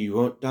happy you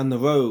went down the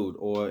road,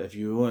 or if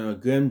you want a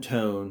grim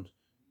tone,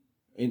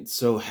 ain't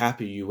so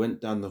happy you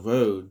went down the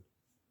road.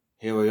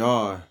 Here we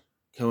are,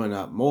 coming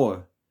up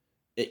more.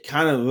 It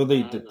kind of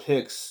really Mm-hmm.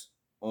 depicts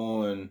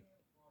on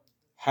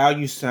how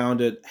you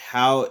sound it,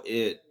 how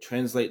it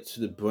translates to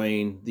the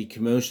brain, the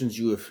emotions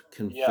you Yeah.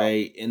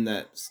 convey in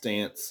that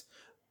stance.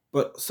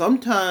 But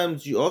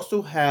sometimes you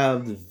also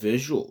have the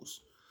visuals.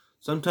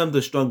 Sometimes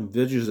the strong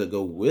visuals that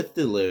go with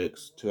the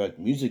lyrics to like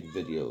music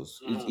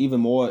videos is Mm-hmm. even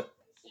more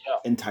Yeah.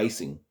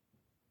 enticing.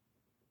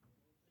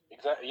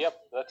 Exactly. Yep.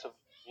 That's a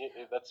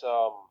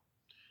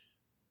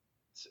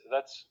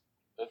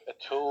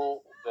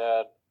tool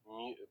that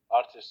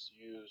artists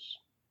use.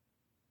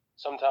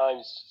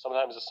 Sometimes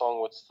a song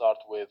would start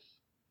with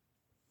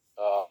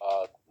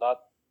not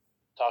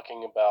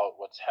talking about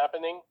what's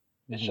happening.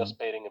 It's Hmm. just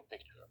painting a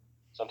picture.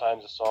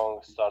 Sometimes a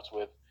song starts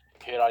with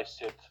 "Here I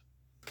sit,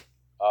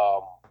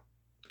 um,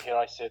 here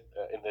I sit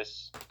in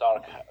this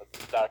dark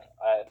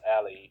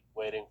alley,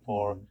 waiting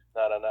for Hmm.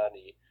 Nana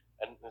Nani,"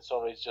 and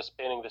so it's just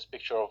painting this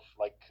picture of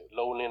like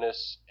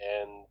loneliness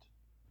and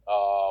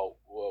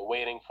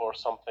waiting for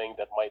something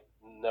that might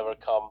never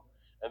come,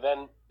 and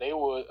then they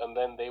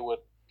would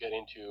get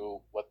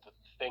into what the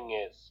thing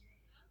is.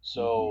 Hmm.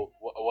 So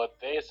what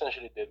they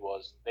essentially did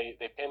was they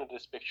painted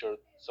this picture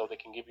so they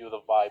can give you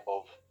the vibe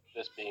of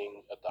this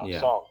being a dark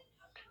Yeah, song,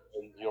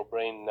 and your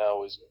brain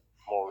now is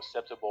more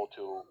receptible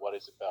to what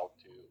is about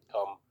to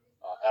come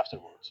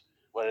afterwards.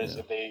 Whereas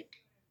yeah, if they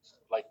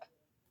like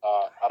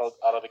out of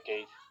the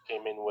gate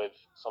came in with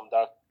some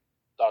dark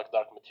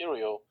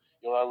material,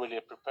 you're not really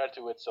prepared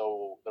to it,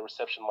 so the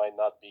reception might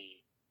not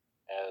be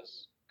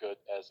as good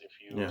as if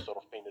you yeah, sort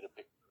of painted a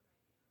picture.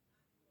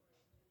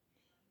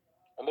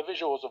 And the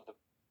visuals of the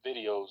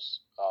videos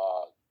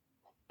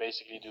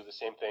basically do the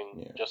same thing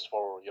yeah, just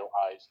for your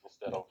eyes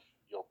instead yeah. of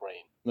your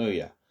brain. Oh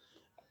yeah.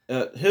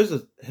 Here's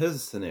a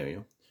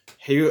scenario.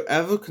 Have you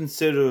ever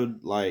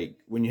considered like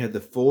when you had the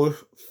four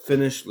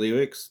finished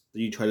lyrics, that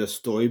you try to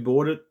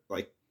storyboard it?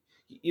 Like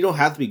you don't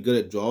have to be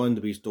good at drawing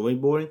to be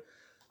storyboarding,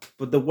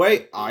 but the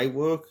way I Mm.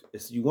 work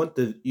is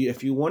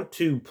if you want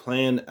to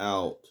plan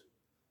out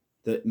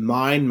the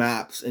mind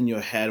maps in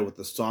your head what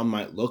the song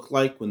might look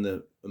like when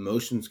the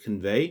emotions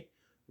convey,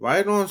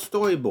 write it on a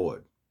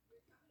storyboard.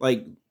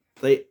 Like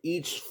they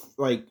each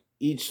like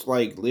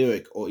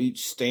lyric or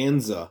each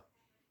stanza,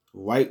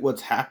 write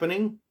what's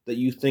happening that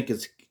you think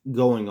is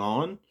going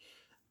on.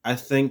 I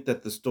think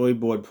that the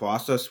storyboard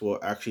process will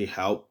actually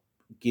help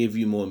give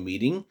you more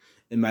meaning.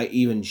 It might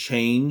even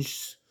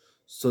change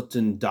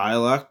certain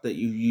dialect that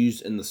you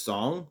use in the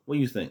song. What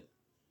do you think?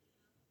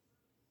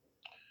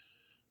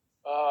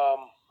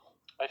 Um,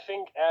 I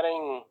think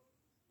adding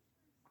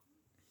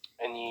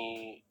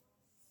any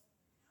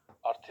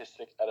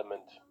artistic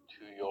element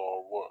to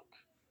your work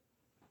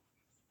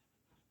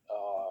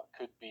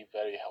could be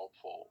very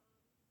helpful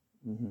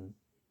Mm-hmm.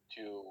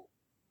 to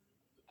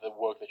the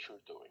work that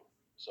you're doing.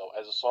 So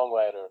as a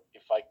songwriter,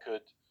 if I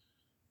could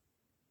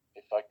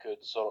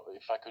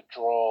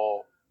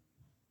draw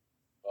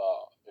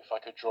if I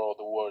could draw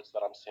the words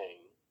that I'm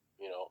saying,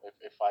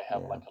 if I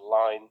have Yeah. like a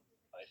line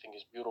that I think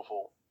is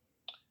beautiful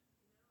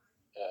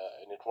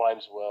and it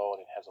rhymes well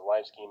and it has a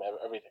rhyme scheme,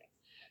 everything,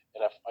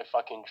 and if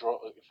I can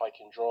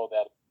draw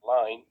that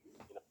line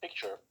in a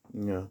picture,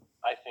 Yeah.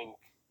 I think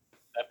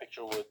that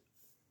picture would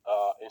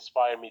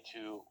inspire me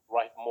to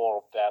write more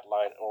of that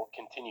line or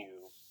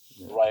continue.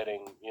 Yeah.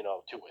 writing,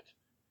 to it,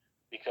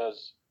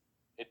 because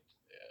it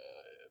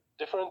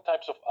different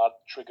types of art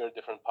trigger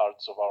different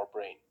parts of our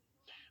brain,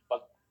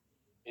 but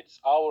it's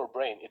our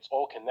brain. It's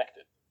all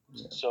connected.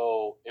 Yeah.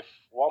 So if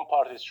one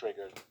part is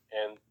triggered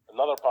and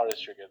another part is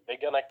triggered, they're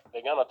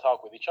gonna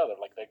talk with each other.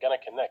 Like they're gonna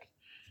connect.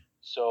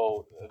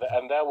 So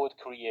and that would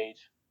create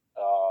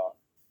uh,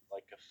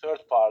 like a third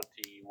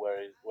party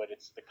where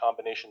it's the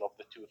combination of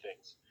the two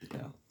things.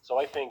 Yeah. So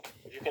I think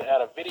if you can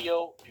add a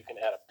video, if you can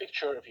add a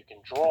picture, if you can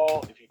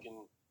draw, if you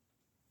can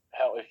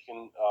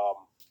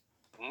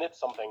knit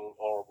something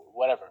or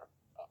whatever,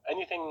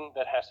 anything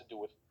that has to do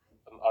with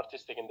an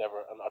artistic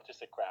endeavor, an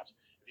artistic craft.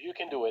 If you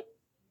can do it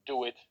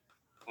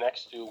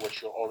next to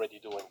what you're already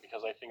doing,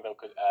 because I think that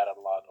could add a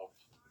lot of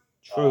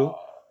True. uh,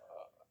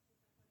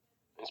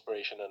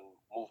 inspiration and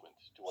movement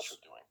to what you're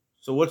doing.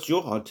 So, what's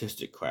your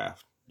artistic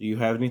craft? Do you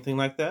have anything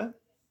like that?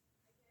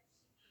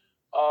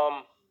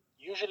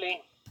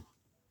 Usually,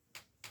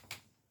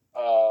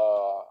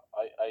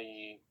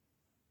 I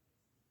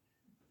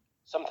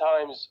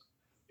sometimes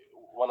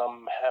when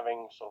I'm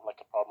having sort of like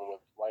a problem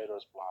with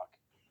writer's block,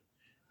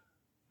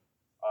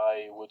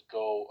 I would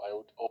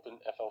open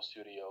FL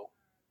Studio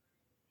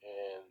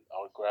and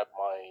I would grab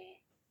my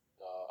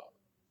uh,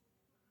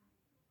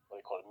 what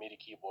do you call it, MIDI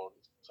keyboard.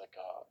 It's like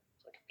a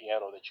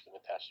piano that you can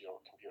attach to your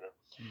computer,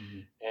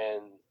 Mm-hmm.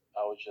 and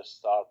I would just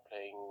start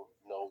playing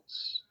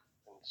notes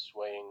and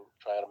swaying,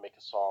 trying to make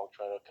a song,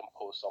 trying to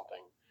compose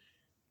something.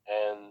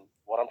 And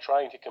what I'm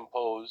trying to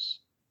compose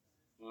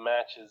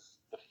matches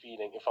the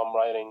feeling. If I'm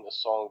writing a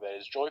song that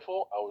is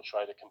joyful, I would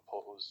try to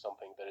compose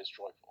something that is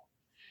joyful.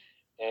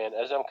 And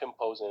as I'm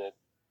composing it,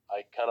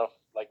 I kind of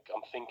like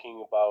I'm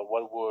thinking about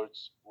what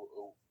words.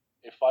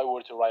 If I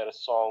were to write a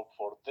song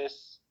for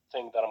this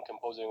thing that I'm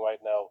composing right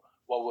now,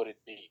 what would it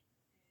be?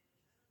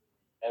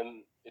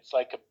 And it's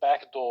like a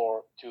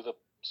backdoor to the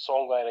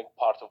songwriting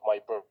part of my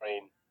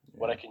brain,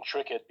 where I Yeah. can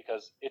trick it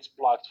because it's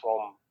blocked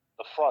from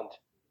the front,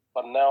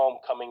 but now I'm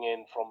coming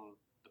in from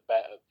the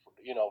back,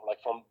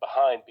 like from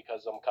behind,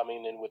 because I'm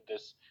coming in with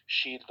this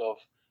shield of,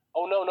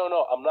 oh no no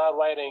no, I'm not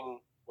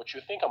writing what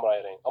you think I'm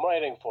writing. I'm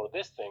writing for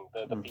this thing,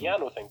 the Mm-hmm.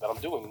 piano thing that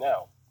I'm doing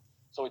now.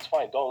 So it's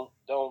fine. Don't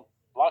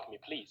block me,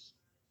 please.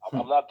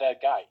 I'm not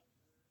that guy.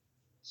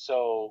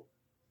 So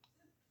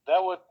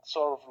that would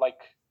sort of like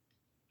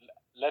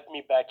let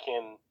me back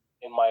in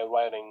my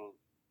writing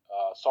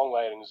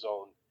songwriting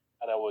zone,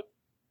 and I would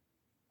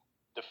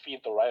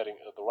defeat the writing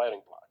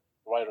block,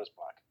 the writer's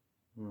block.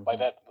 By Mm-hmm.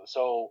 that,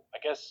 so I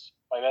guess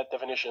by that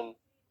definition,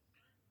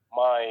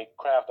 my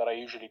craft that I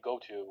usually go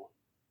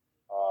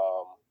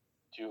um,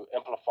 to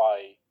amplify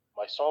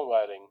my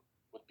songwriting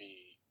would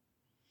be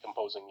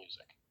composing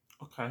music.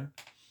 Okay.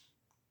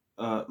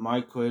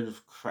 My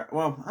creative craft.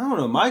 Well, I don't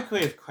know. My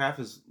creative craft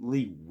is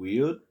really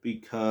weird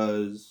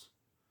because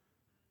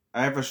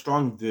I have a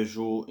strong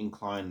visual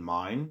inclined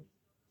mind.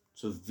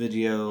 So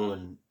video Mm.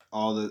 and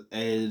all the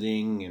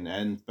editing and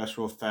adding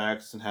special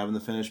effects and having the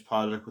finished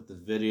product with the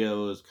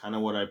video is kind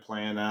of what I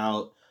plan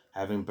out.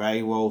 Having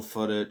baggy roll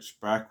footage,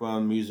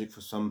 background music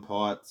for some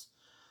parts.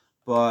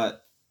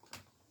 But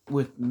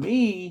with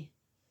me,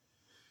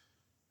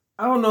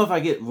 I don't know if I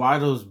get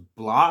writer's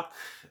block.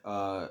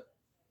 Uh,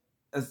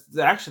 it's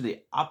actually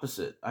the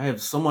opposite. I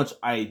have so much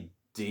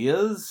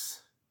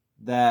ideas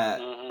that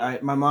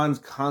Mm-hmm. my mind's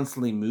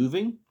constantly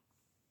moving.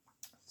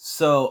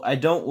 So I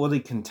don't really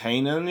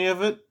contain any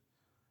of it.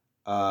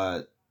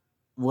 Uh,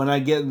 when I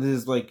get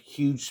these like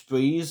huge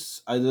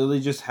sprees, I literally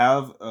just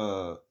have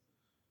a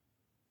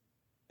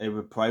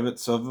private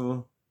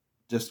server,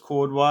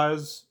 Discord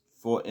wise,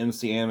 for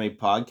MC Anime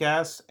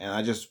Podcast, and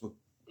I just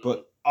Mm-hmm.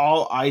 put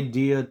all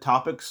idea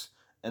topics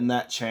in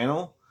that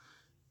channel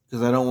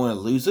because I don't want to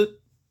lose it.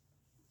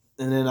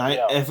 And then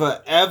Yeah, if I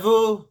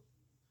ever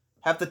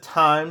have the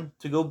time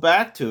to go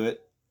back to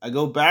it, I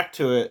go back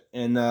to it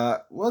and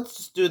let's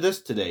just do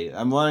this today.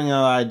 I'm running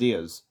out of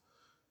ideas,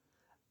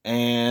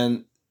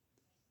 and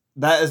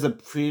that is a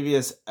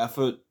previous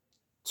effort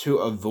to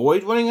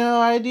avoid running out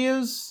of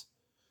ideas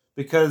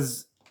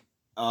because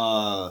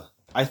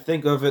I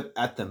think of it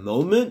at the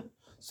moment.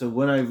 So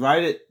when I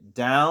write it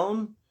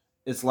down,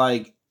 it's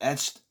like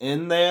etched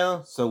in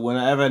there. So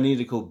whenever I need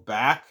to go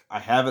back, I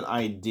have an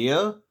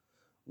idea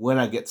when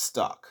I get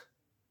stuck.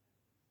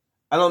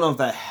 I don't know if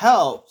that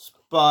helps,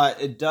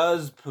 but it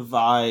does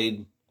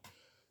provide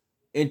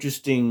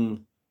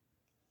interesting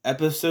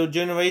episode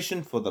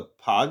generation for the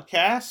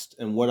podcast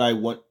and what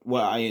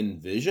I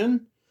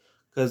envision.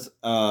 Because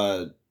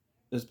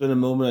there's been a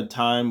moment of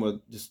time where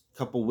just a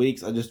couple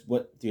weeks I just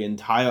went the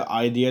entire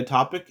idea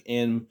topic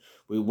and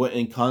we went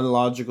in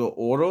chronological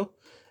order,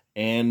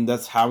 and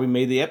that's how we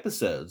made the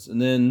episodes.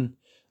 And then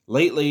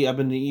lately I've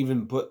been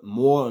even put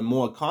more and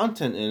more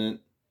content in it,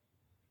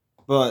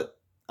 but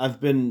I've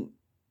been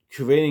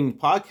creating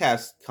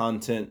podcast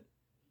content,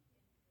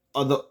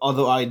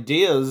 other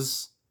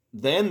ideas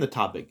than the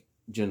topic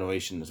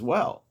generation as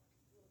well.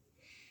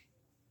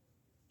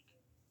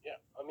 yeah.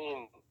 I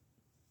mean,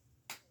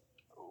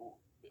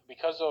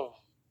 because of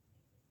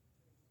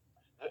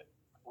the,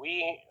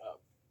 we,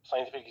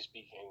 scientifically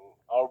speaking,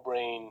 our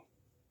brain.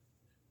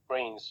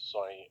 brains,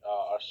 sorry,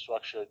 are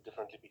structured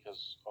differently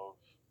because of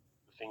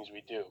the things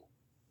we do.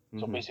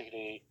 So Mm-hmm.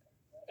 basically,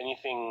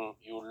 anything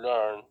you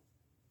learn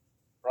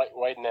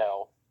right now,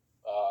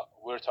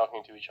 we're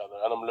talking to each other,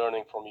 and I'm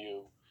learning from you,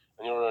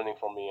 and you're learning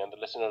from me, and the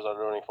listeners are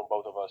learning from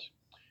both of us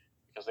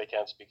because they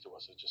can't speak to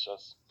us. It's just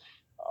us.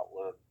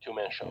 We're a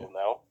two-man Yeah. show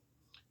now.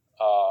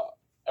 Uh,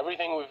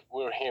 everything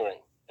we're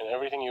hearing and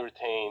everything you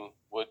retain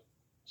would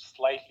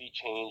slightly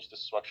change the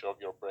structure of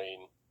your brain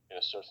in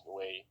a certain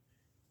way,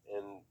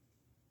 and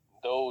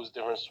those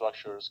different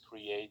structures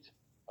create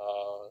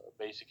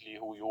basically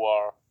who you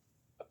are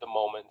at the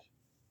moment,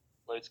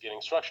 but it's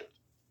getting structured.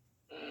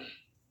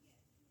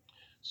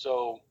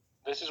 So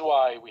this is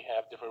why we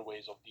have different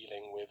ways of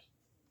dealing with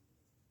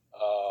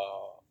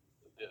uh,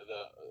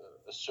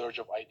 the surge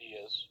of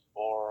ideas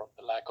or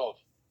the lack of.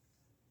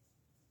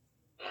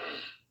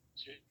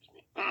 Excuse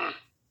me.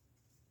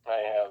 I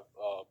have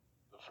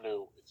the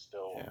flu. It's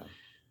still Yeah.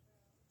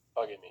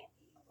 bugging me.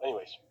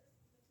 Anyways,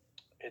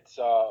 it's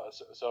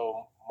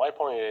so my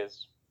point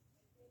is,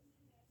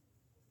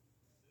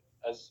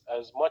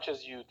 as much as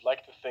you'd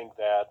like to think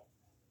that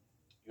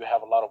you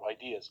have a lot of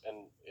ideas,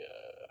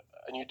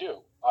 and you do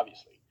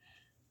obviously,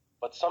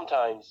 but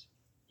sometimes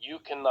you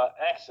cannot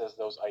access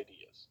those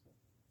ideas.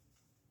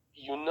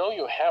 You know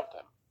you have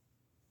them,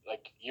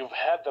 like you've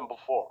had them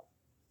before,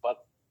 but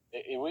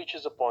it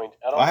reaches a point.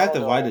 I I have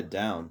don't to write know it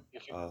down.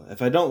 if you.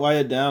 If I don't write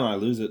it down, I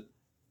lose it.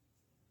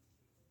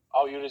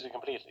 Oh, you lose it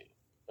completely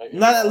if you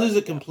Not don't that I write lose it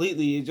it down.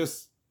 completely. It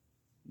just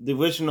the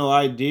original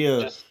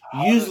idea. Just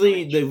how does it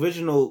Usually, the reach?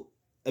 original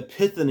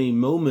epiphany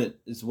moment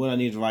is when I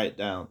need to write it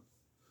down.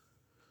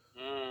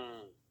 Mm.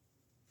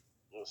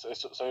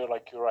 So you're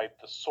like, you're right,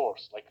 the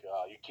source, like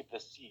you keep the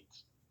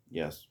seeds,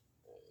 Yes.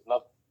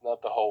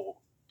 not the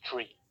whole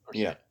tree per se.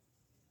 Yeah.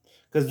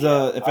 Because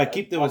Yeah, if I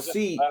keep the well,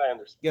 receipt, that I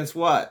understand. guess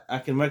what? I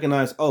can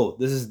recognize. Oh,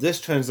 this is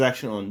this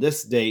transaction on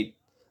this date.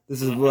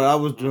 This is what Mm-hmm. I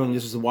was doing. Mm-hmm.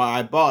 This is why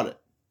I bought it.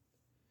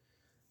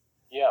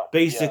 Yeah, yeah, I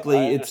Basically,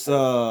 it's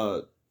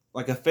understand.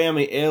 like a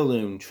family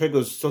heirloom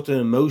triggers certain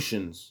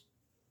emotions,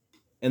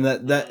 and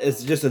that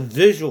it's Mm. just a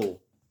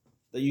visual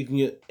that you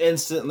can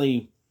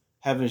instantly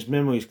have his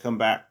memories come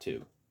back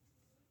to.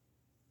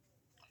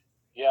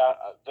 Yeah,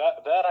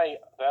 that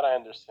I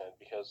understand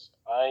because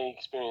I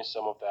experienced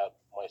some of that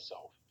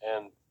myself,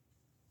 and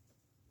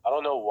I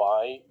don't know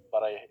why,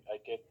 but I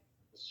get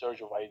the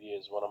surge of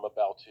ideas when I'm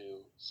about to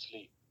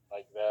sleep,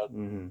 like that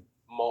Mm-hmm.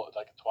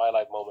 like a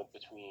twilight moment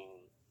between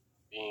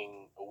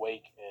being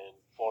awake and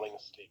falling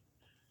asleep.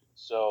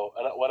 So,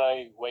 and when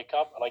I wake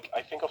up, like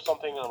I think of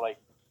something and I'm like,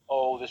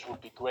 oh, this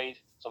would be great.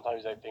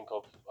 Sometimes I think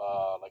of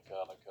like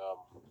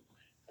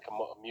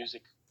a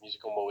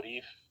musical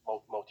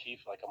motif.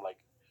 Like I'm like,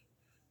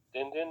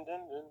 din din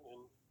din din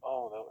din.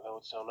 Oh, that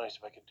would sound nice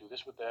if I could do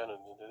this with that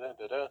and da, da,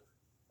 da, da.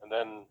 And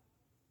then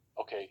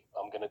okay,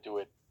 I'm gonna do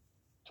it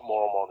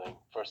tomorrow morning,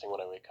 first thing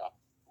when I wake up.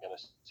 I'm gonna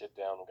sit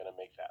down. I'm gonna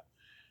make that.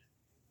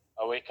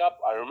 I wake up,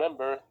 I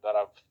remember that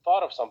I've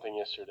thought of something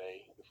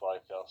yesterday before I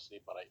fell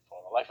asleep, but for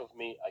the life of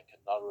me, I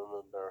cannot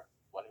remember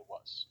what it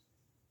was.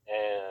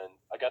 And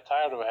I got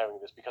tired of having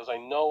this because I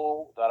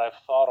know that I've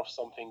thought of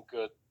something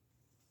good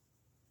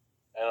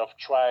and I've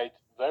tried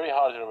very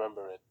hard to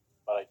remember it,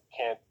 but I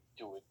can't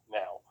do it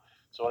now.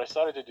 So what I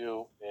started to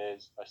do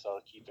is I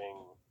started keeping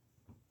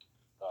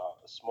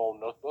a small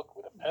notebook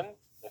with a pen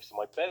next to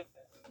my bed,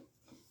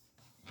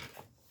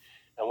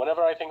 and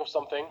whenever I think of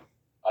something,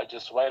 I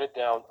just write it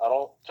down. I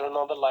don't turn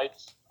on the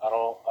lights. I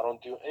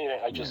don't do anything.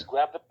 I Yeah. just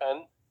grab the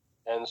pen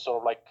and sort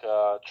of like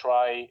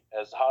try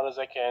as hard as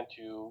I can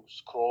to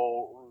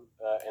scroll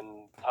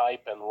and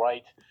type and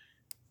write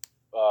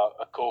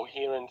a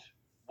coherent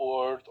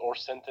word or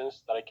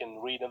sentence that I can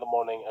read in the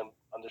morning and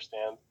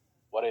understand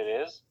what it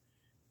is.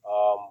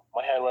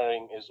 My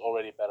handwriting is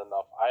already bad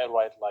enough. I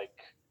write like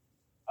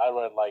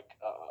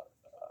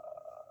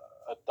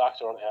a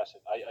doctor on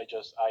acid.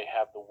 I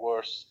have the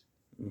worst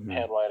Mm-hmm.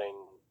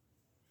 handwriting.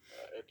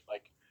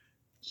 Like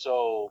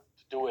so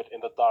to do it in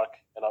the dark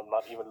and I'm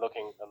not even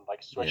looking and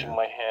like stretching Yeah.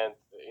 my hand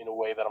in a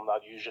way that I'm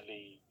not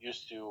usually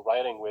used to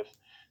writing with.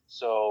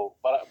 So,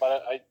 but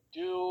I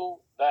do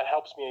that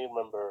helps me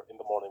remember in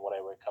the morning when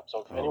I wake up.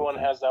 So if Oh, anyone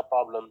okay. has that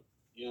problem,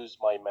 use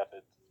my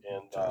method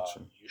and Gotcha.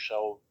 you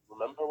shall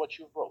remember what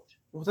you wrote.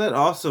 Well, that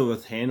also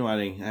with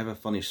handwriting, I have a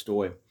funny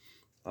story.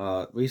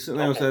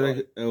 Recently Okay, go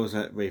ahead. I was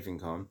at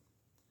RavenCon,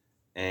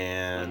 Mm-hmm.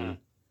 and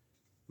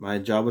my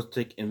job was to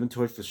take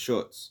inventory for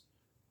shorts.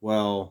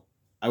 Well,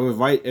 I would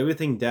write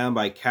everything down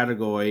by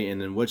category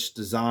and in which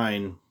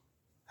design,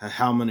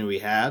 how many we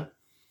Mm-hmm. had.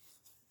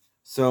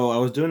 So I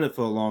was doing it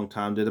for a long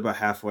time, did about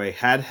halfway,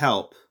 had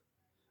help,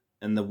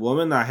 and the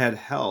woman I had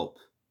help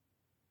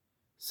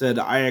said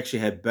I actually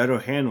had better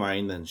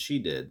handwriting than she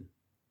did,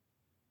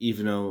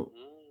 even though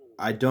Mm.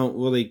 I don't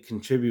really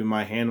contribute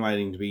my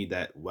handwriting to be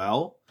that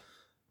well.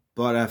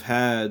 But I've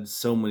had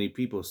so many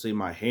people say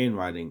my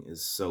handwriting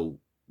is so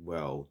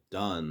well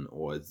done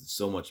or it's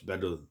so much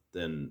better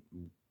than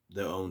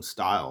their own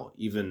style,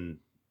 even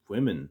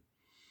women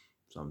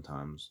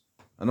sometimes.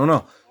 I don't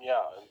know.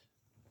 Yeah,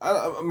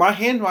 My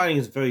handwriting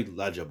is very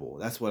legible.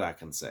 That's what I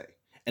can say,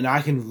 and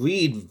I can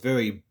read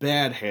very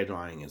bad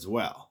handwriting as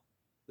well.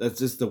 That's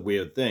just the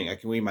weird thing. I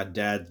can read my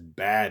dad's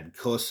bad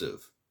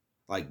cursive,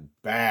 like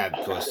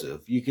bad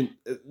cursive. You can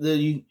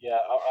you. Yeah,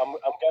 I'm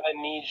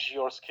gonna need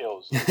your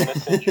skills. I'm gonna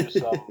send you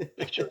some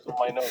pictures of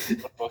my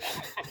notebook.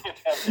 You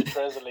have to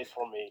translate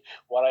for me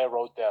what I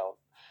wrote down.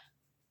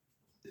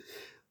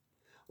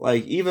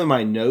 Like even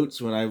my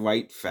notes when I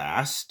write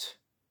fast,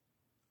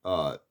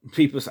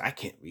 people say I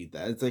can't read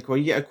that. It's like, well,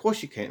 yeah, of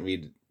course you can't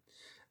read it.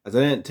 As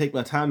I didn't take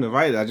my time to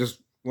write it, I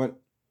just went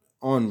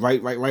on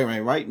write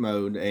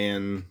mode,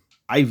 and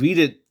I read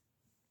it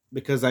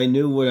because I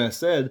knew what I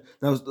said.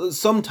 Now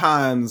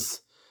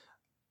sometimes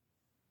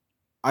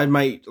I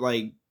might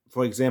like,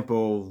 for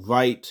example,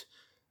 write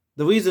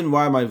the reason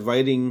why my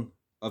writing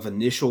of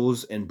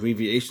initials and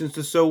abbreviations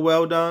is so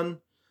well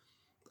done.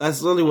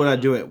 That's literally what I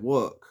Hmm. do at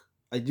work.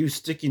 I do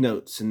sticky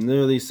notes and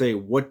literally say,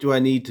 what do I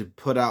need to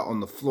put out on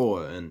the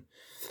floor? And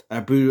I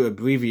do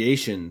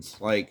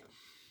abbreviations like,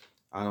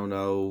 I don't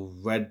know,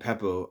 red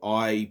pepper,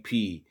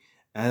 RIP.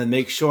 And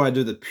make sure I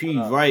do the P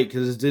Uh, right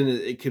because then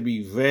it could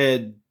be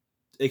red.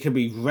 It could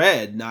be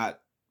red,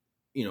 not,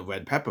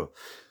 red pepper.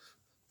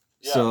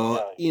 yeah, So,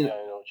 yeah, yeah. I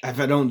know what you if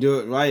mean. I don't do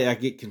it right, I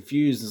get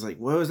confused. It's like,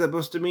 what was that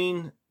supposed to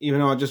mean? Even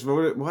though I just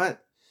wrote it.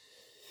 What?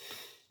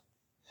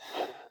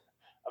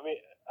 I mean,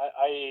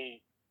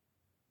 I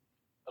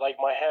like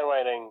my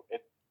handwriting.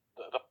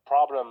 The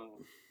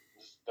problems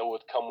that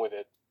would come with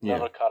it Yeah.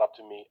 never caught up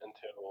to me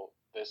until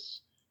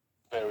this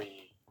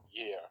very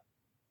year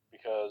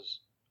because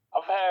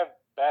I've had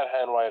bad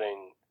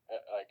handwriting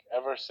like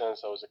ever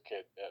since I was a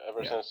kid.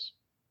 Ever Yeah. since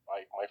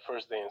like my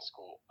first day in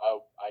school,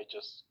 I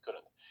just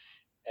couldn't.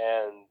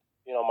 And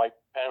my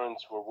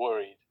parents were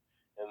worried,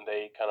 and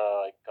they kind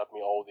of like got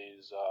me all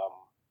these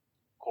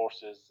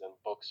courses and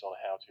books on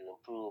how to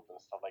improve and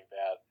stuff like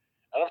that.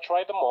 And I've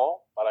tried them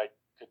all, but I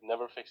could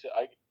never fix it.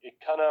 It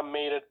kind of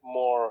made it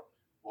more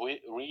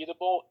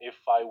readable if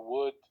I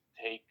would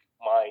take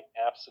my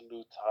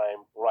absolute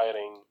time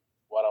writing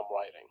what I'm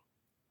writing.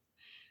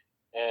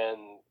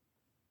 And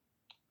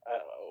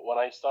when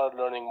I started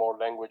learning more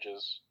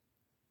languages,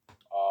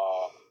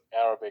 uh,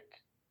 Arabic,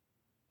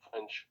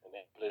 French, and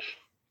English,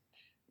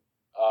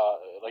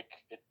 like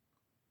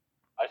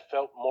I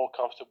felt more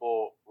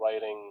comfortable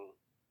writing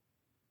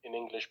in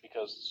English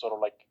because sort of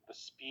like the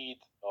speed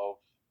of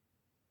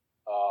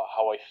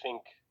how I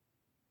think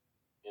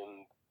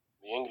in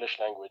the English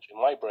language in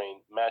my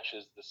brain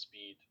matches the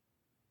speed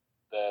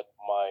that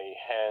my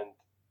hand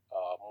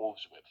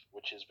moves with,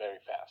 which is very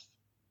fast.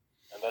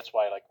 And that's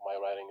why like my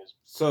writing is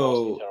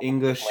mostly So terrible because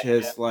English my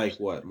has hand like moves.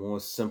 what, more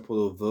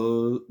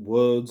simpler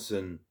words,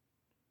 and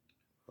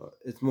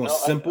it's more No, I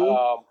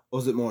simple, or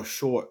is it more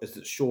short? Is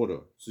it shorter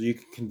so you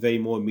can convey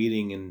more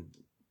meaning in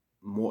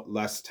more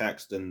less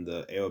text than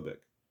the Arabic?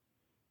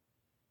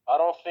 I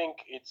don't think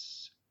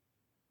it's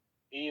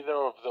either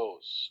of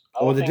those. I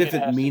Or don't the think it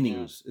different has to do.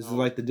 meanings? Is it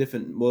like the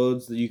different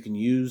words that you can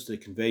use to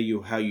convey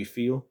you how you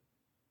feel?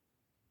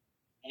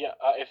 Yeah,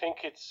 I think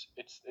it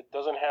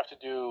doesn't have to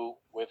do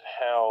with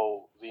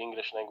how the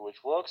English language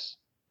works.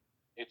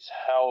 It's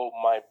how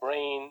my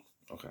brain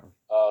Okay.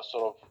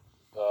 sort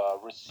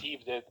of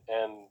received it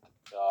and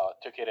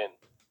took it in.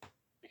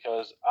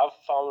 Because I've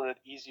found it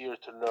easier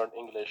to learn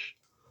English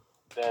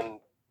than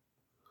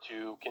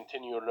to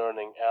continue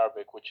learning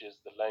Arabic, which is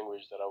the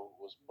language that I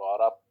was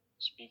brought up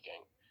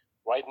speaking.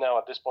 Right now,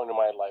 at this point in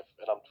my life,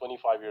 and I'm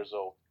 25 years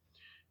old,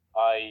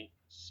 I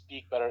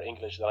speak better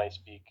English than I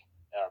speak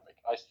Arabic.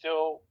 I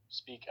still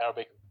speak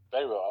Arabic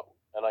very well,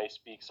 and I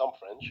speak some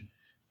French,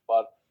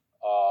 but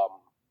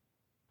um,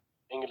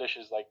 English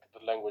is like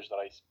the language that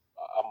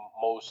I'm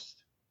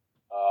most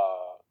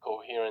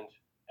coherent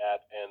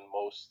at, and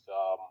most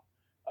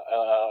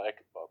like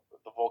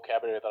the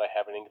vocabulary that I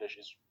have in English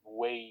is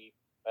way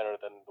better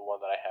than the one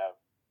that I have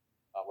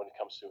when it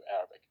comes to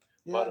Arabic.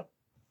 Yeah. But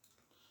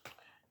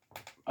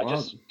I Well,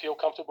 just feel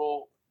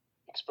comfortable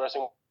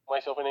expressing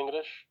myself in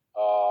English.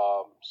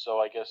 So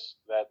I guess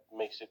that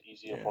makes it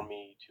easier yeah. for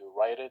me to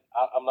write it.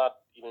 I'm not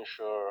even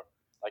sure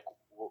like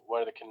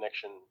where the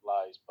connection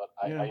lies, but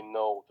Yeah. I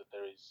know that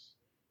there is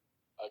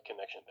a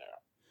connection there.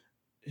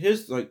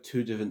 Here's like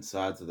two different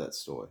sides of that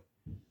story.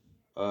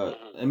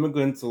 Hmm.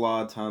 Immigrants a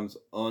lot of times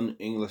on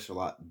English a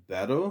lot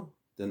better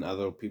than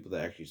other people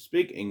that actually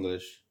speak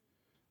English,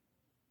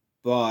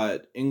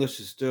 but English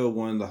is still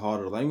one of the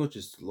harder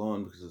languages to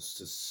learn because there's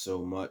just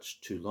so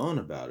much to learn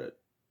about it.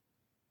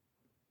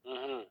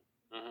 Hmm.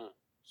 Hmm.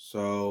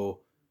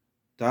 So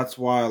that's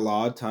why a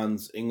lot of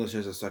times English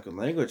as a second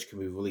language can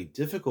be really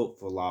difficult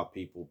for a lot of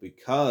people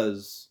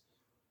because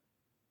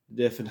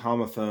different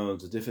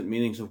homophones, the different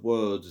meanings of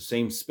words, the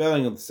same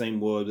spelling of the same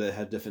word that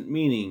have different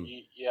meaning,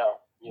 Yeah,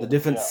 the yeah,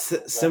 different yeah,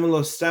 exactly.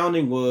 similar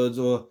sounding words,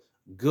 or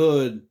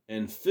good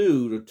and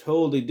food are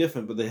totally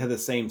different, but they have the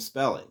same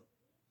spelling.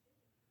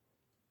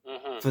 Hmm.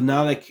 Hmm.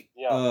 Phonetic,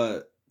 Yeah,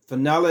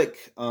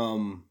 phonetic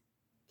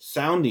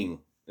sounding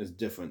is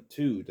different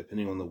too,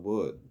 depending on the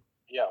word.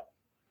 yeah,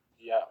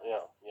 yeah,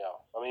 yeah, yeah.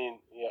 I mean,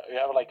 yeah, you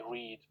have like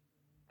read,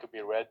 could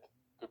be red,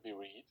 could be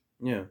read.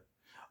 Yeah.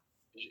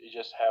 You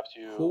just have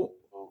to Cool.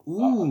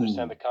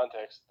 understand Ooh. the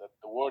context that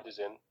the word is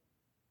in,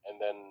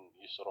 and then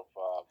you sort of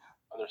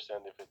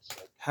understand if it's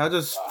like How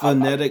does how you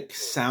can phonetic say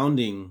it.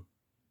 sounding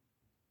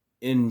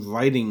in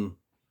writing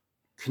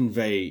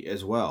convey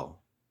as well?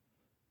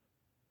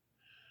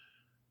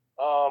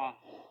 Um,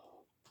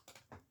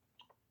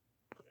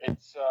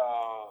 it's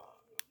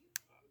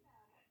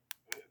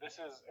this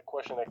is a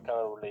question that kind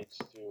of relates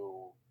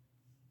to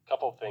a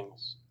couple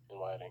things in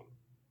writing.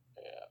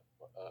 Yeah,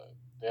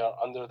 they are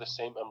under the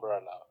same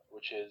umbrella,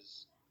 which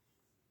is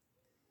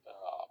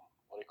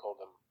what do you call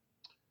them?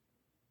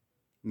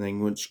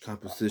 Language I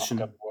forgot composition,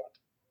 the word.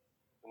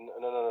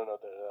 No.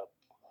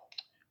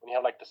 When you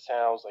have like the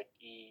sounds like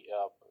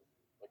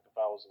like the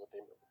vowels, the they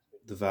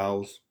make.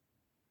 vowels.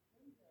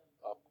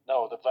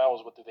 No, the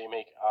vowels. What do they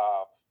make?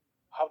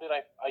 How did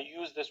I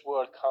use this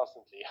word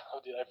constantly? How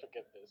did I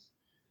forget this?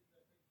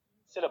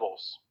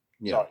 Syllables.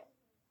 Yeah. Sorry.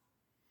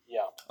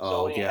 Yeah. So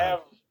Oh when you yeah. have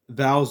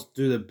Vowels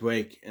do the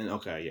break and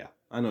okay, yeah.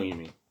 I know what you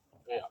mean.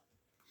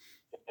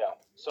 yeah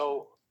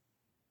so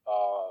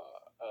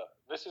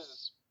this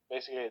is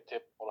basically a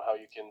tip on how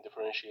you can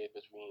differentiate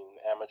between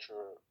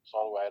amateur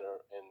songwriter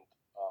and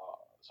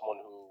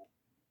someone who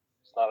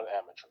is not an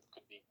amateur.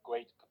 Could be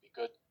great, could be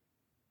good,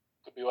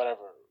 could be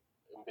whatever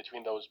in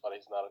between those, but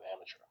he's not an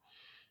amateur.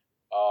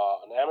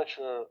 An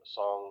amateur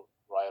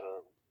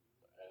songwriter,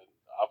 and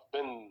I've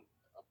been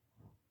a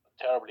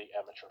terribly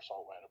amateur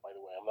songwriter, by the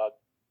way. I'm not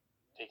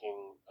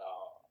taking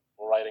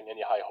or riding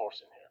any high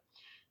horse in here.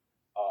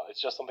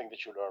 It's just something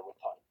that you learn with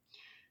time,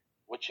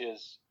 which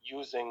is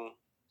using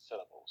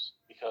syllables.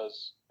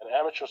 Because an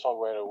amateur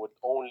songwriter would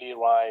only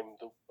rhyme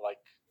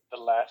the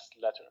last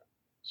letter.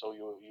 So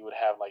you would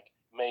have like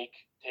make,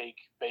 take,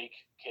 bake,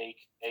 cake,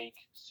 ache,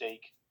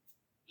 sake,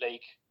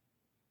 lake,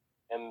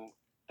 and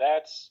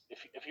that's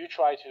if you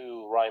try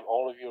to rhyme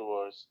all of your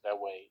words that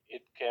way,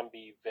 it can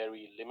be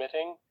very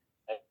limiting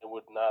and it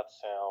would not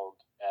sound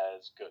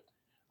as good.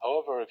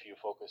 However, if you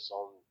focus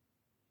on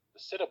the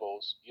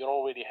syllables, you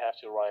don't really have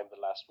to rhyme the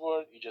last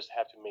word. You just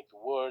have to make the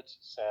words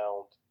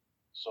sound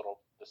sort of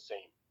the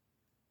same.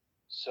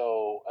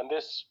 So, and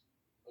this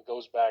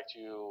goes back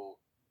to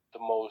the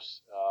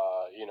most,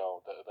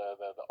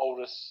 the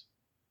oldest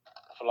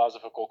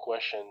philosophical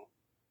question: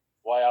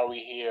 why are we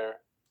here?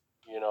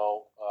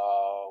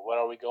 Where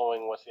are we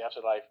going? What's the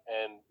afterlife?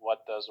 And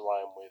what does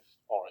rhyme with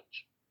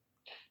orange?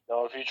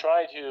 Now, if you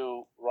try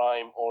to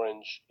rhyme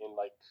orange in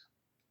like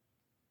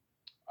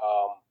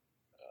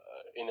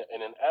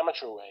in an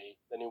amateur way,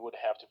 then you would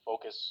have to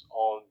focus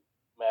on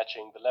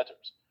matching the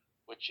letters,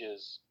 which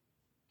is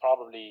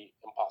probably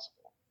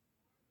impossible.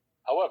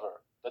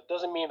 However, that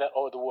doesn't mean that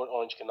the word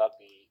orange cannot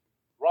be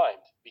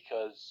rhymed,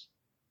 because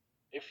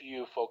if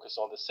you focus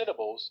on the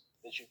syllables,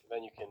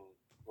 then you can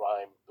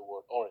rhyme the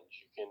word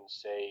orange. You can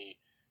say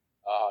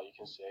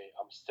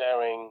I'm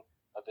staring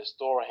at this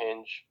door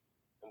hinge,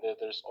 and there's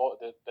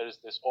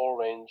this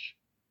orange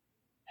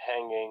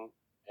hanging,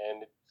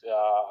 and it's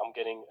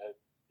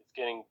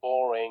getting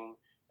boring.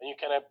 And you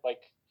kind of like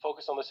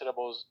focus on the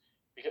syllables,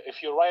 because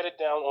if you write it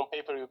down on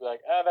paper, you'll be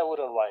like, that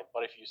wouldn't rhyme.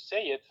 But if you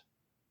say it,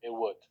 it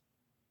would.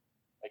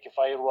 Like if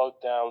I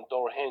wrote down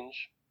door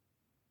hinge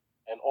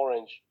and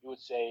orange, you would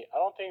say, I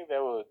don't think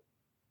that would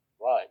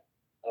rhyme.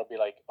 And I'll be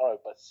like, all right,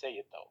 but say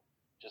it though.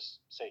 Just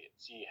say it.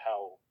 See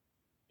how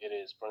it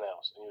is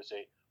pronounced. And you would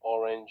say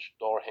orange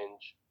door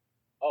hinge.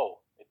 Oh,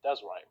 it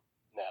does rhyme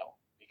now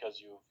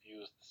because you've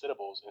used the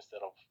syllables instead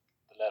of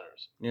the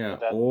letters. Yeah.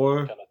 And that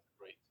Or kind of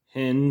great.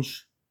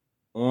 hinge,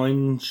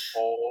 orange.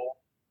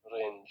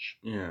 Orange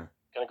Yeah.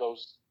 kind of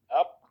goes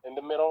up in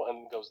the middle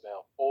and goes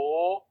down.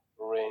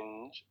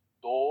 Orange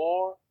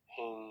door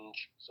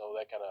hinge. So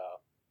that kind of.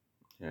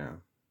 Yeah.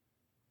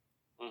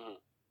 Mm-hmm.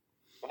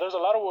 There's a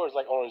lot of words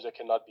like orange that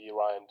cannot be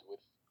rhymed with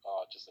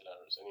just the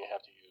letters, and you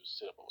have to use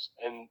syllables.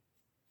 And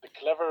the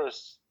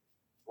cleverest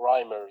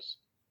rhymers,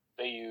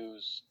 they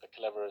use the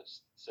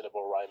cleverest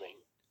syllable rhyming,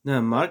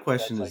 Now my and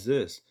question that's is like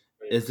this.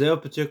 very Is there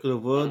impressive. a particular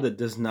word Mm-hmm. that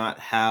does not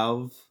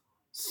have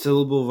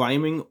syllable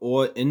rhyming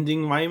or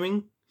ending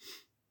rhyming?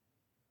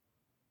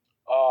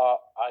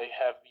 I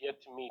have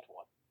yet to meet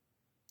one.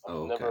 I've Oh,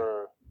 okay.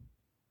 never,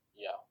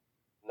 yeah,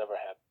 never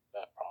had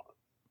that problem.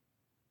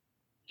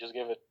 Just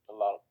give it a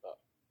lot of.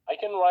 I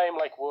can rhyme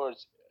like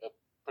words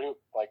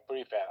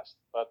pretty fast,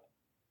 but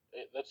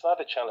that's not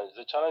the challenge.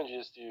 The challenge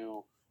is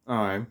to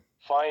Alright.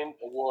 find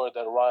a word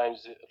that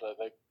rhymes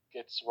that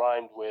gets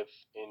rhymed with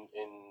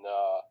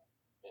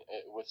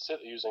with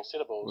using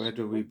syllables. Where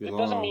do we It doesn't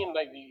belong? mean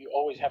like you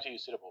always have to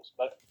use syllables,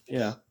 but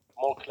Yeah. it's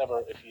more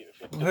clever if it Well,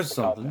 fits here's the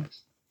something.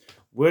 context.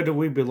 Where do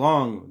we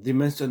belong? The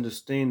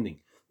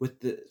misunderstanding with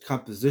the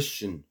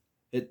composition,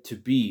 it to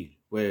be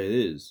where it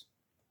is.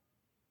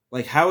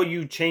 Like how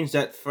you change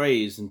that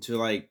phrase into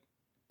like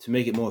to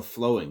make it more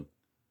flowing.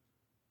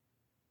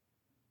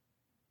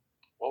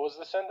 What was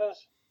the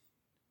sentence?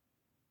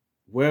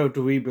 Where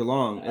do we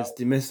belong? It's How?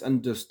 the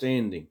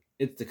misunderstanding.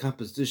 It's the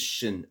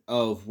composition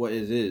of what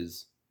it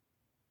is.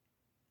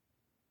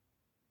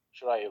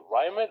 Should I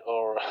rhyme it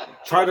or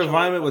Try to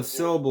rhyme it what with to do?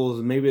 syllables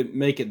and maybe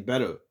make it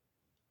better.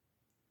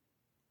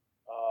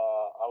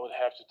 I would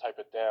have to type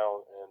it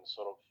down and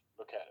sort of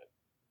look at it.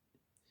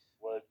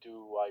 Where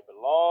do I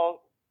belong?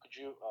 Could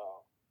you?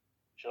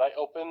 Should I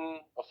open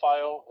a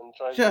file and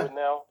try to do Yeah, it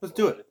now, let's or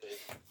do would it. it take?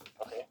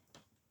 Okay.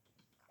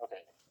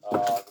 Okay.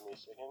 Give me a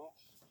second.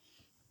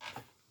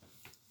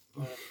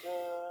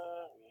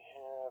 Da-da-da. We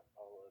have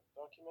our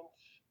document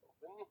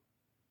open.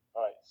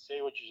 All right.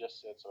 Say what you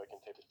just said so I can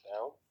type it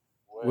down.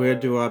 Where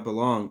do Where I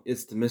belong?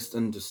 It's the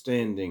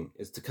misunderstanding.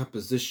 It's the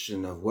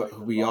composition of do I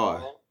who we are.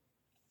 belong?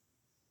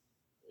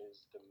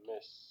 Is the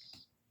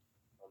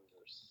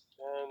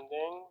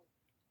misunderstanding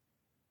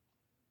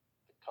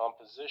the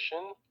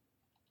composition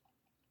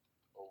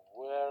of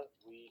where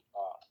we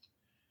are.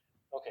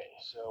 Okay,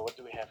 so what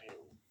do we have here?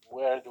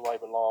 Where do I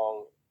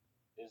belong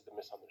is the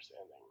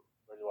misunderstanding.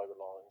 Where do I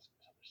belong is the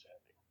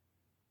misunderstanding.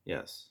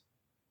 Yes.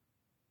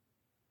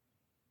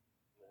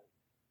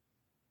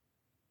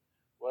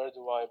 Where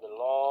do I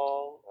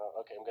belong?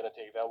 Okay, I'm gonna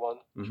take that one.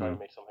 Try Mm-hmm. to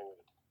make something with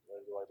it.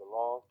 Where do I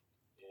belong?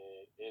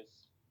 It is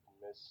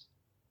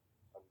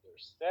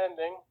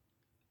misunderstanding.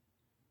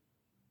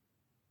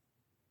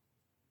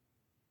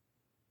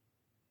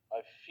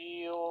 I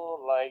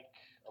feel like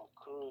I'm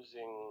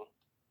cruising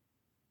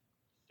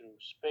through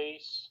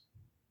space.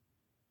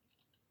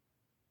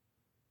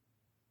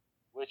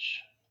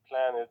 Which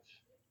planet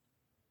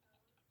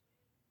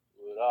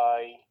would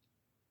I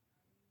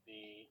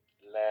be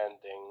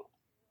landing?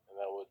 And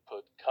I would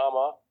put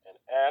comma and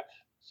at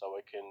so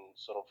I can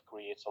sort of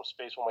create some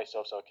space for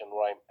myself so I can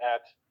rhyme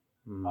at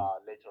Mm.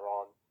 later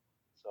on.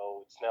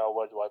 So it's now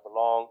where do I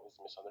belong? It's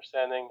a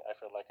misunderstanding. I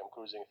feel like I'm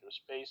cruising through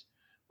space.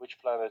 Which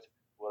planet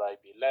would I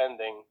be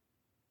landing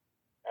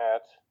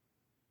at?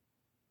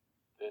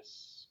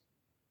 This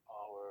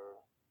our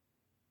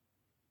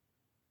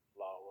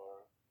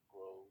flower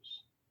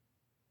grows.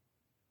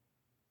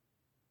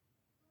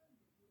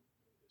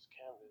 This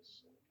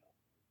canvas.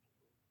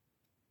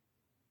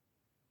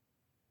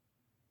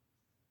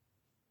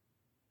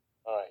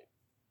 All right.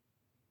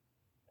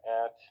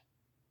 At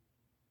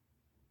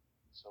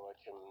so I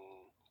can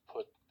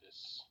put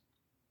this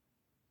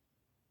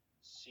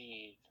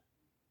seed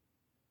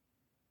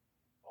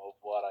of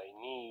what I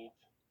need.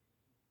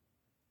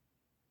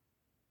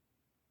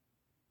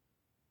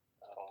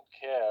 I don't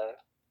care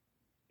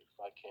if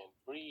I can't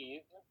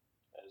breathe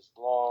as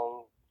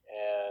long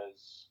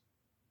as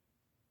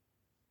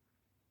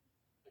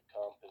the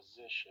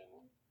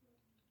composition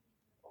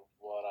of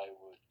what I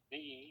would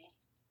be,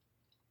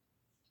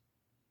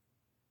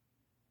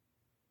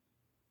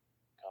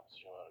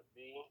 composition of what I would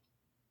be,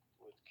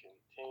 would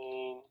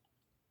contain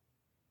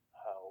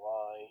how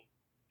I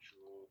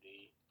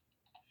truly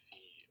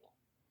feel.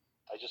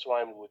 I just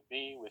rhymed would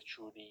be with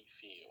truly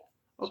feel.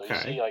 So you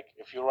see, Okay. like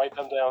if you write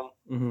them down,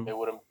 Mm-hmm. they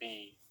wouldn't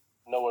be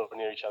nowhere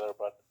near each other.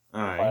 But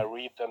All if I right.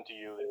 read them to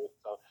you,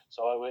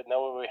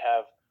 now we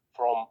have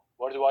from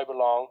where do I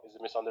belong is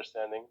the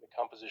misunderstanding, the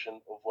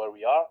composition of where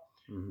we are.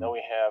 Mm-hmm. Now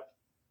we have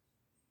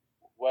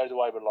where do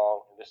I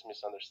belong in this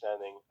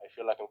misunderstanding. I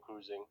feel like I'm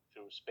cruising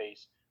through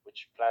space.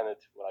 Which planet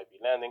will I be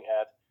landing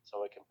at?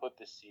 So I can put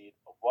the seed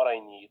of what I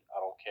need. I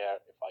don't care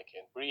if I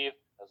can't breathe,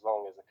 as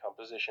long as the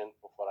composition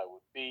of what I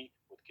would be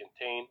would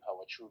contain how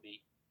I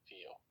truly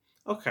feel.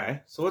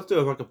 Okay. So let's do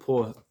it like a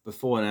pour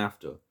before and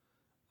after.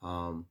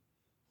 Um,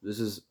 this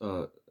is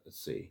let's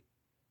see.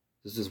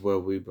 This is where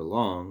we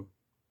belong.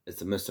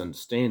 It's a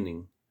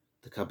misunderstanding,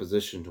 the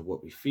composition to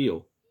what we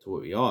feel, to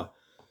what we are.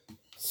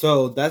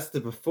 So that's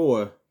the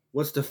before.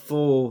 What's the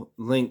full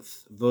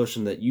length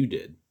version that you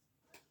did?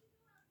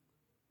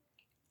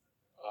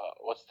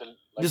 What's the like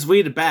Just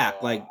read it the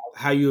back, like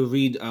how you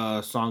read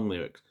song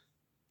lyrics.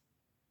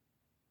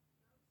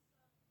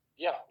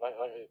 yeah, like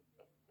I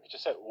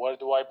just said, where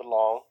do I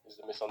belong is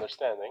the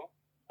misunderstanding.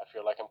 I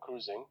feel like I'm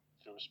cruising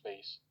through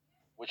space.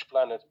 Which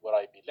planet would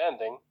I be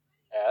landing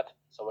at?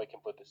 So I can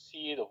put the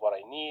seed of what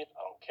I need.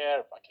 I don't care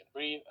if I can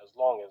breathe, as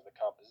long as the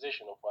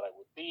composition of what I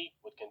would be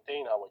would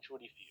contain how I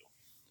truly feel.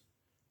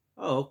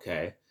 Oh,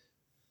 okay.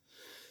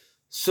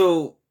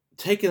 So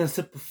taking a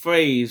simple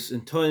phrase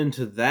and turning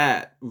into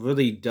that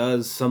really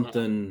does Mm-hmm.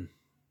 something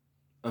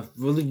a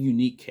really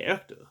unique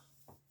character.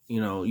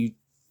 You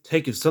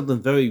take it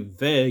something very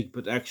vague,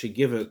 but actually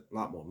give it a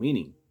lot more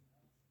meaning.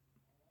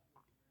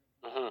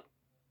 Mm-hmm.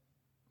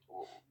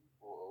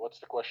 What's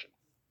the question?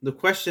 The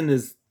question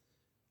is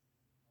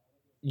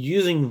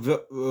using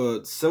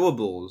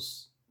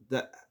syllables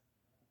that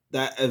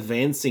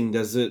advancing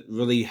does it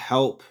really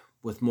help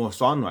with more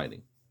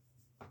songwriting?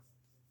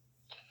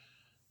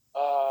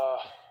 Uh,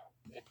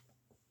 it,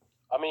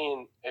 I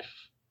mean, if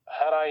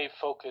had I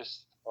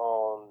focused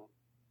on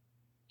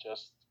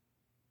just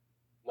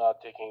not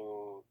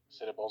taking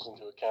syllables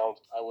into account,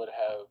 I would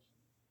have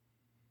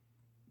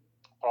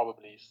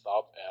probably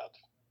stopped at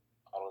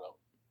I don't know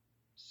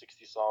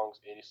 60 songs,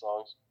 80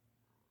 songs,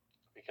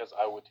 because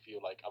I would feel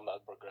like I'm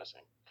not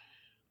progressing.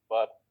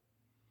 But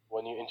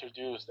when you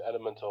introduce the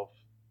element of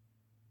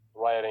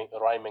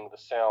rhyming the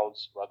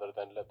sounds rather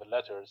than the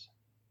letters,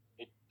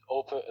 it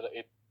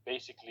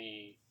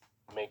basically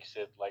makes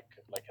it like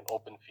an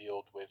open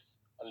field with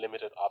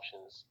unlimited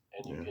options,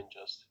 and you Yeah. can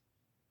just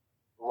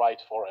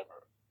write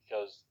forever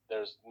because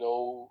there's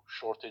no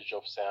shortage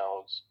of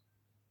sounds,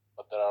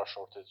 but there are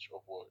shortage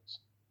of words.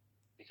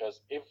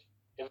 Because if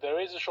there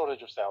is a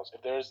shortage of sounds,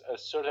 if there is a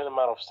certain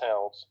amount of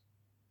sounds,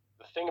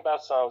 the thing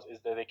about sounds is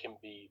that they can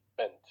be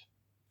bent.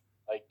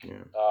 Like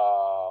Yeah.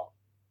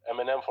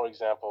 Eminem, for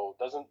example,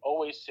 doesn't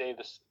always say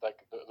this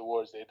like the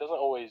words. It doesn't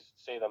always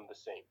say them the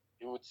same.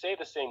 He would say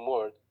the same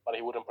word, but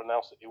he wouldn't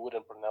pronounce it. He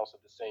wouldn't pronounce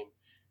it the same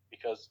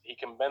because he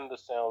can bend the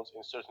sounds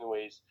in certain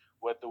ways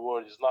where the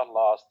word is not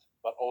lost,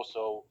 but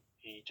also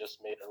he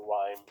just made a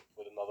rhyme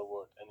with another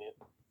word, and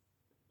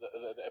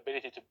the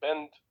ability to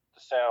bend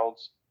the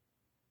sounds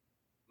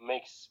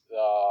makes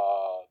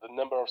the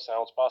number of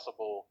sounds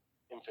possible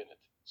infinite.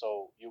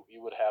 So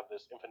you would have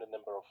this infinite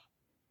number of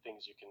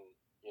things you can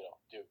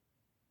do.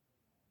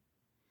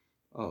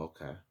 Oh,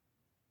 okay.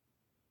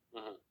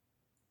 Hmm.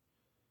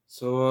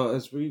 So,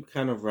 as we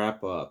kind of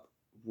wrap up,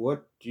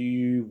 what do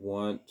you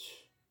want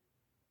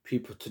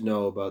people to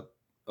know about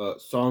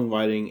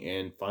songwriting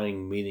and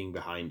finding meaning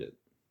behind it?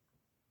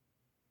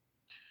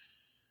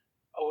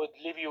 I would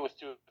leave you with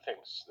two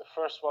things. The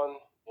first one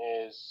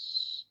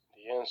is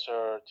the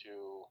answer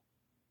to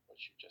what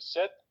you just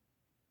said,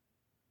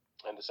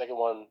 and the second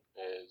one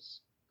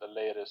is the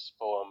latest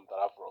poem that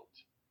I've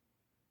wrote.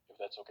 If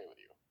that's okay with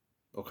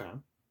you. Okay.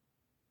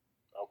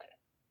 Okay.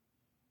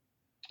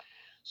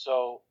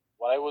 So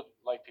what I would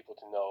like people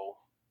to know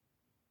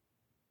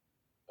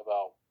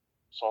about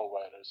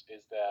songwriters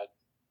is that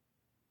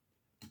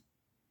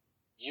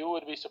you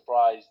would be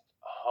surprised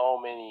how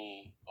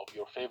many of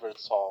your favorite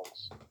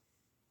songs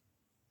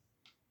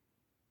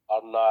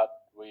are not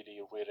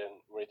really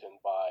written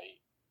by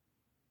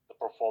the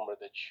performer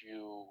that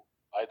you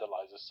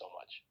idolize so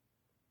much.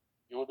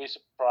 You would be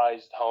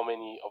surprised how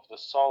many of the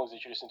songs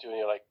that you listen to and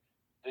you're like,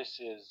 this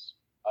is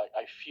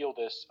I feel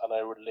this and I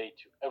relate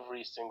to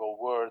every single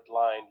word,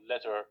 line,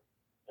 letter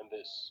in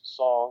this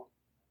song.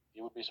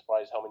 You would be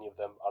surprised how many of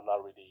them are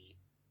not really,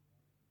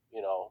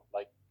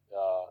 like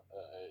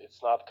it's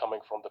not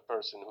coming from the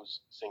person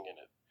who's singing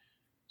it.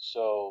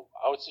 So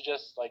I would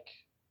suggest like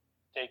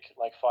take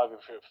like five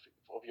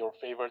of your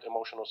favorite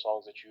emotional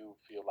songs that you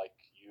feel like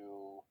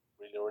you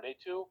really relate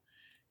to,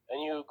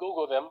 and you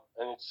Google them,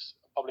 and it's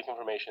public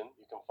information.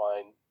 You can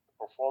find the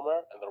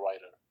performer and the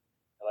writer,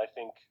 and I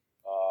think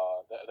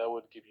that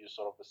would give you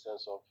sort of the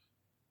sense of,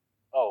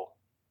 oh,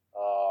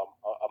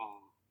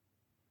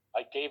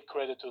 I gave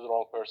credit to the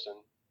wrong person.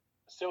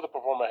 Still, the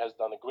performer has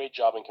done a great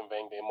job in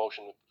conveying the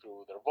emotion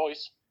through their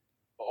voice,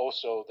 but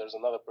also there's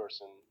another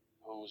person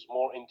who's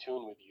more in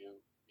tune with you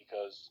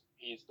because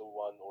he's the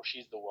one or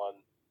she's the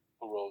one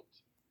who wrote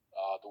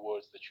the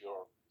words that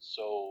you're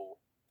so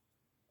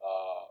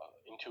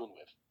in tune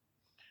with.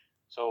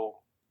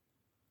 So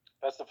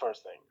that's the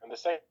first thing. And the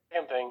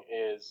second thing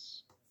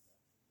is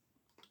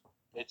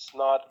it's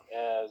not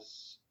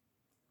as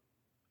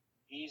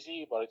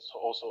easy, but it's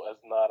also as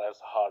not as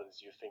hard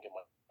as you think it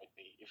might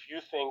be. If you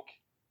think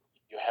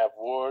you have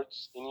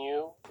words in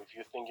you, if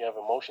you think you have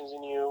emotions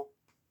in you,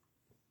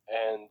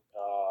 and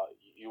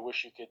you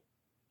wish you could,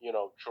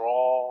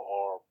 draw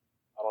or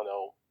I don't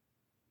know,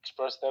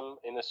 express them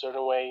in a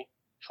certain way,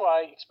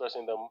 try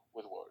expressing them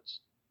with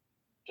words.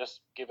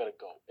 Just give it a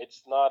go.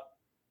 It's not.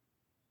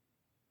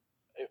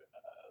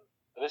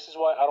 This is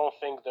why I don't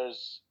think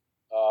there's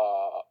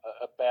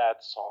a bad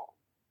song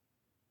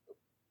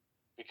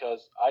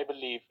because I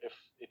believe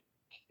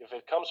if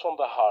it comes from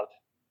the heart,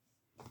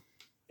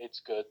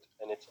 it's good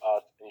and it's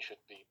art, and you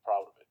should be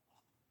proud of it.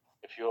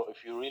 If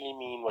you really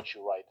mean what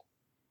you write,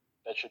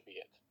 that should be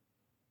it.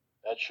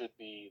 That should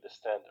be the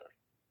standard.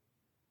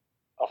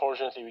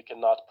 Unfortunately, we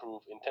cannot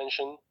prove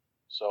intention,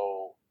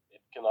 so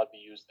it cannot be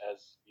used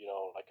as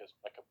like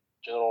a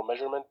general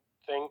measurement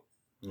thing.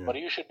 Yeah. But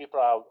you should be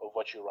proud of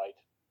what you write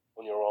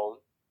on your own.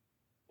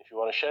 If you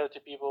want to share it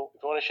to people,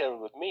 if you want to share it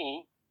with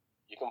me,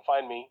 you can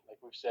find me, like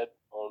we've said,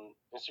 on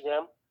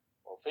Instagram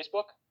or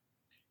Facebook.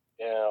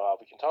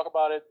 We can talk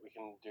about it. We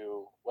can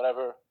do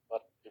whatever.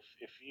 But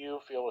if you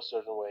feel a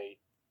certain way,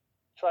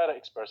 try to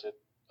express it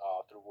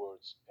through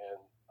words,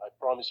 and I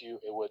promise you,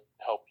 it would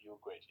help you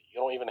greatly. You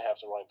don't even have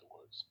to write the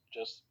words;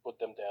 just put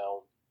them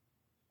down.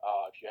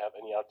 If you have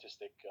any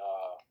artistic,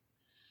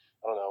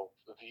 I don't know,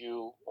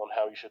 view on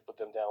how you should put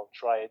them down,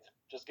 try it.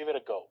 Just give it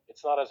a go.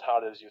 It's not as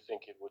hard as you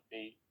think it would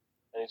be,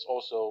 and it's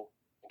also,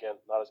 again,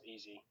 not as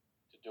easy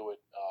to do it,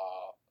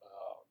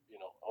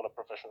 on a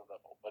professional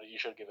level. But you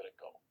should give it a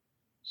go.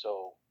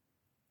 So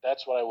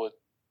that's what I would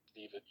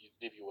leave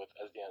you with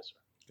as the answer.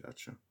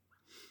 Gotcha.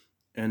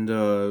 And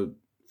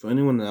for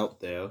anyone out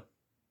there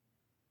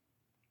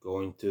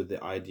going through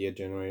the idea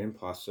generating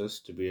process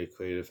to be a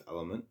creative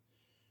element,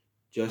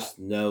 just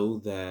know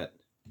that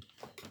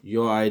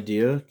your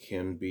idea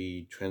can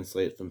be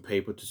translated from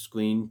paper to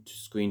screen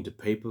to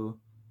paper,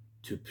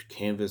 to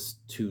canvas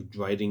to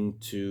writing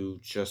to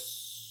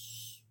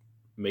just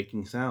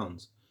making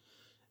sounds.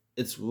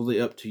 It's really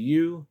up to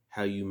you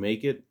how you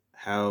make it,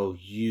 how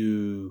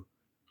you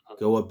Mhm.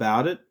 go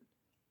about it,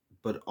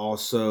 but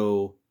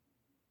also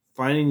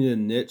finding the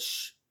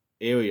niche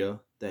area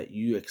that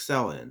you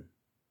excel in.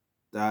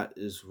 That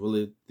is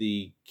really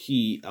the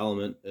key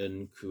element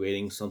in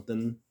creating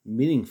something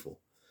meaningful.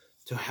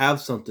 To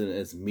have something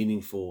as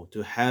meaningful,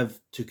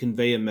 to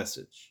convey a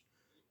message,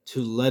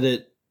 to let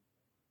it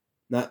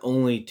not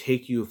only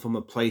take you from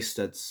a place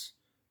that's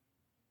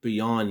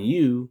beyond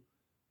you,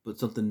 but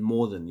something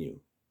more than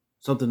you.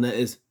 Something that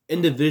is Hmm.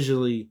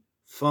 individually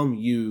from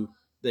you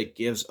that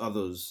gives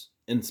others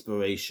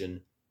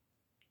inspiration,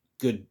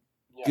 good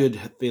Yeah, good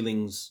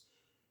feelings,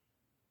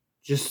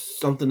 just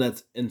something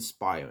that's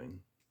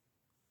inspiring.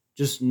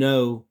 Just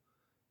know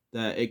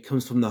that it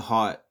comes from the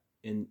heart,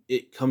 and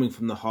it coming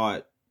from the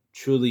heart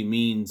truly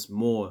means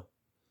more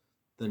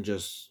than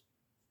just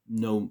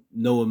no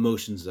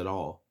emotions at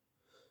all.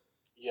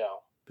 yeah,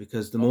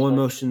 Because the that's more very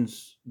true.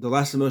 emotions, the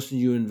less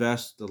emotions you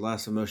invest, the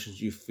less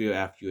emotions you feel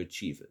after you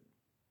achieve it.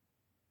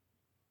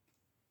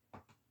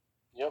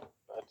 Yep,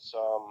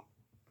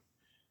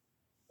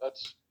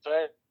 that's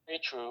very, very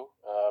true.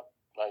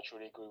 I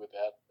truly agree with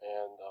that,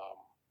 and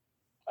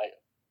I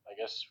I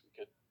guess we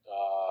could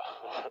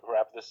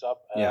wrap this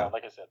up. Yeah.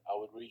 Like I said, I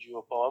would read you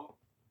a poem.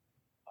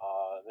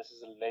 This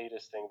is the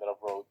latest thing that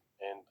I've wrote,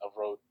 and I've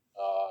wrote.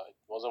 It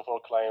wasn't for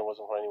a client, it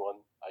wasn't for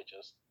anyone. I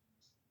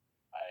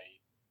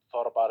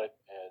thought about it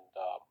and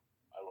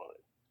I wrote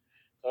it.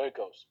 So here it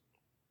goes.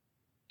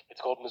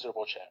 It's called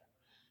Miserable Chair.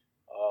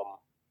 Um,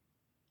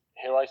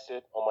 Here I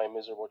sit on my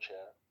miserable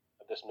chair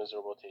at this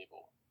miserable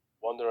table,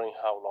 wondering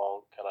how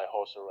long can I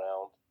horse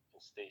around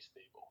and stay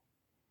stable,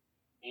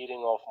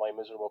 eating off my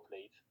miserable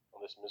plate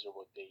on this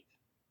miserable date,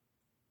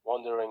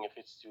 wondering if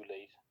it's too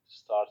late to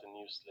start a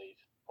new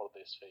slate for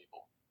this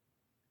fable,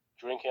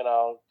 drinking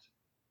out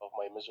of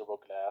my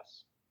miserable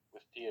glass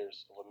with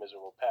tears of a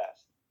miserable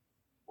past,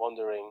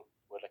 wondering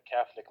will a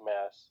Catholic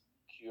Mass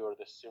cure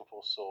this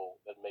sinful soul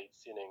that made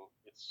sinning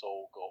its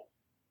sole goal,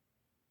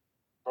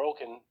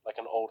 broken like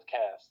an old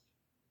cast,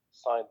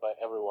 signed by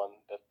everyone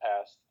that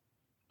passed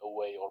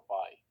away or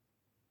by.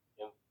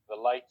 In the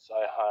lights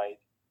I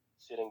hide,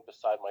 sitting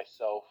beside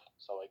myself,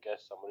 so I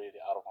guess I'm really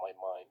out of my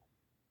mind.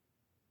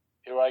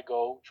 Here I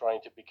go,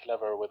 trying to be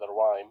clever with a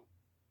rhyme,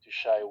 to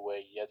shy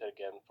away yet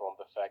again from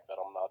the fact that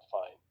I'm not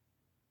fine.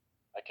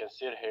 I can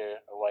sit here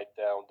and write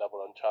down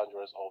double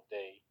entendres all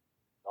day.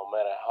 No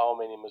matter how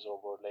many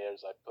miserable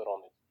layers I put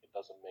on it, it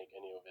doesn't make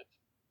any of it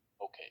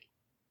okay.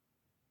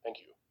 Thank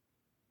you.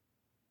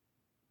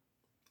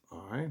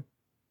 All right.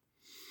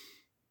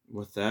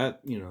 With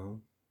that,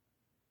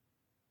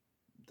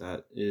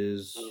 that Mm.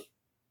 is,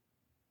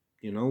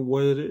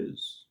 what it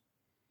is.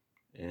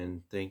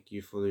 And thank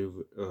you for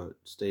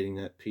stating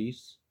that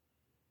piece.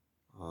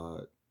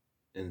 Uh,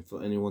 and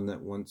for anyone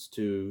that wants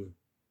to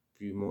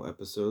view more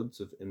episodes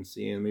of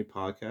MC Anime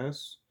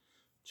Podcasts,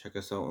 check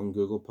us out on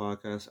Google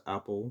Podcasts,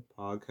 Apple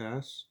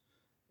Podcasts,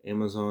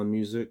 Amazon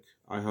Music,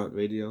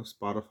 iHeartRadio,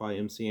 Spotify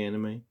MC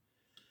Anime.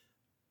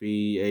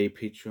 Be a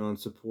Patreon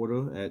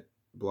supporter at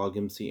Blog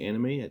MC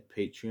Anime at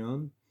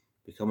Patreon.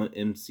 Become an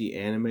MC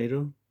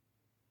animator.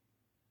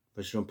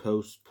 Original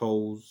posts,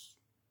 polls,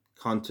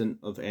 content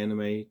of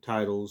anime,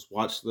 titles,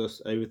 watch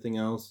lists, everything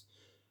else.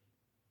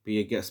 Be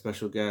a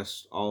special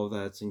guest. All of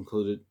that's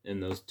included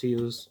in those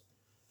tiers.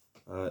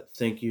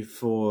 Thank you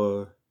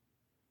for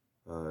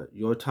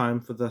your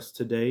time with us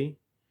today.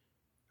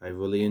 I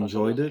really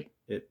enjoyed Absolutely.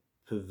 it. It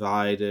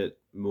provided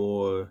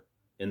more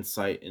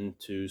insight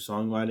into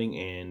songwriting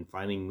and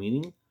finding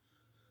meaning.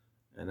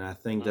 And I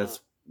think Mm.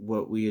 that's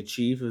what we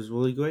achieve is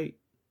really great.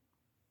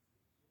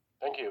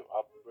 Thank you.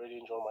 I really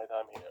enjoyed my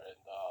time here, and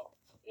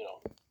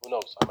who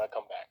knows? I might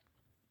come back.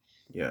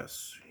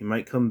 Yes, he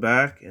might come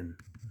back, and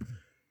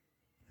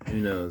who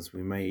knows,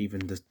 we might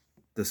even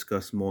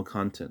discuss more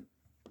content.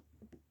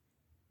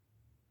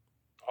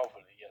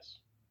 Hopefully, yes.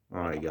 All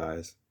When I right, come back.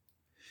 guys.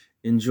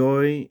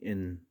 Enjoy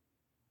and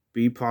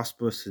be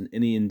prosperous in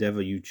any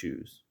endeavor you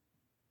choose.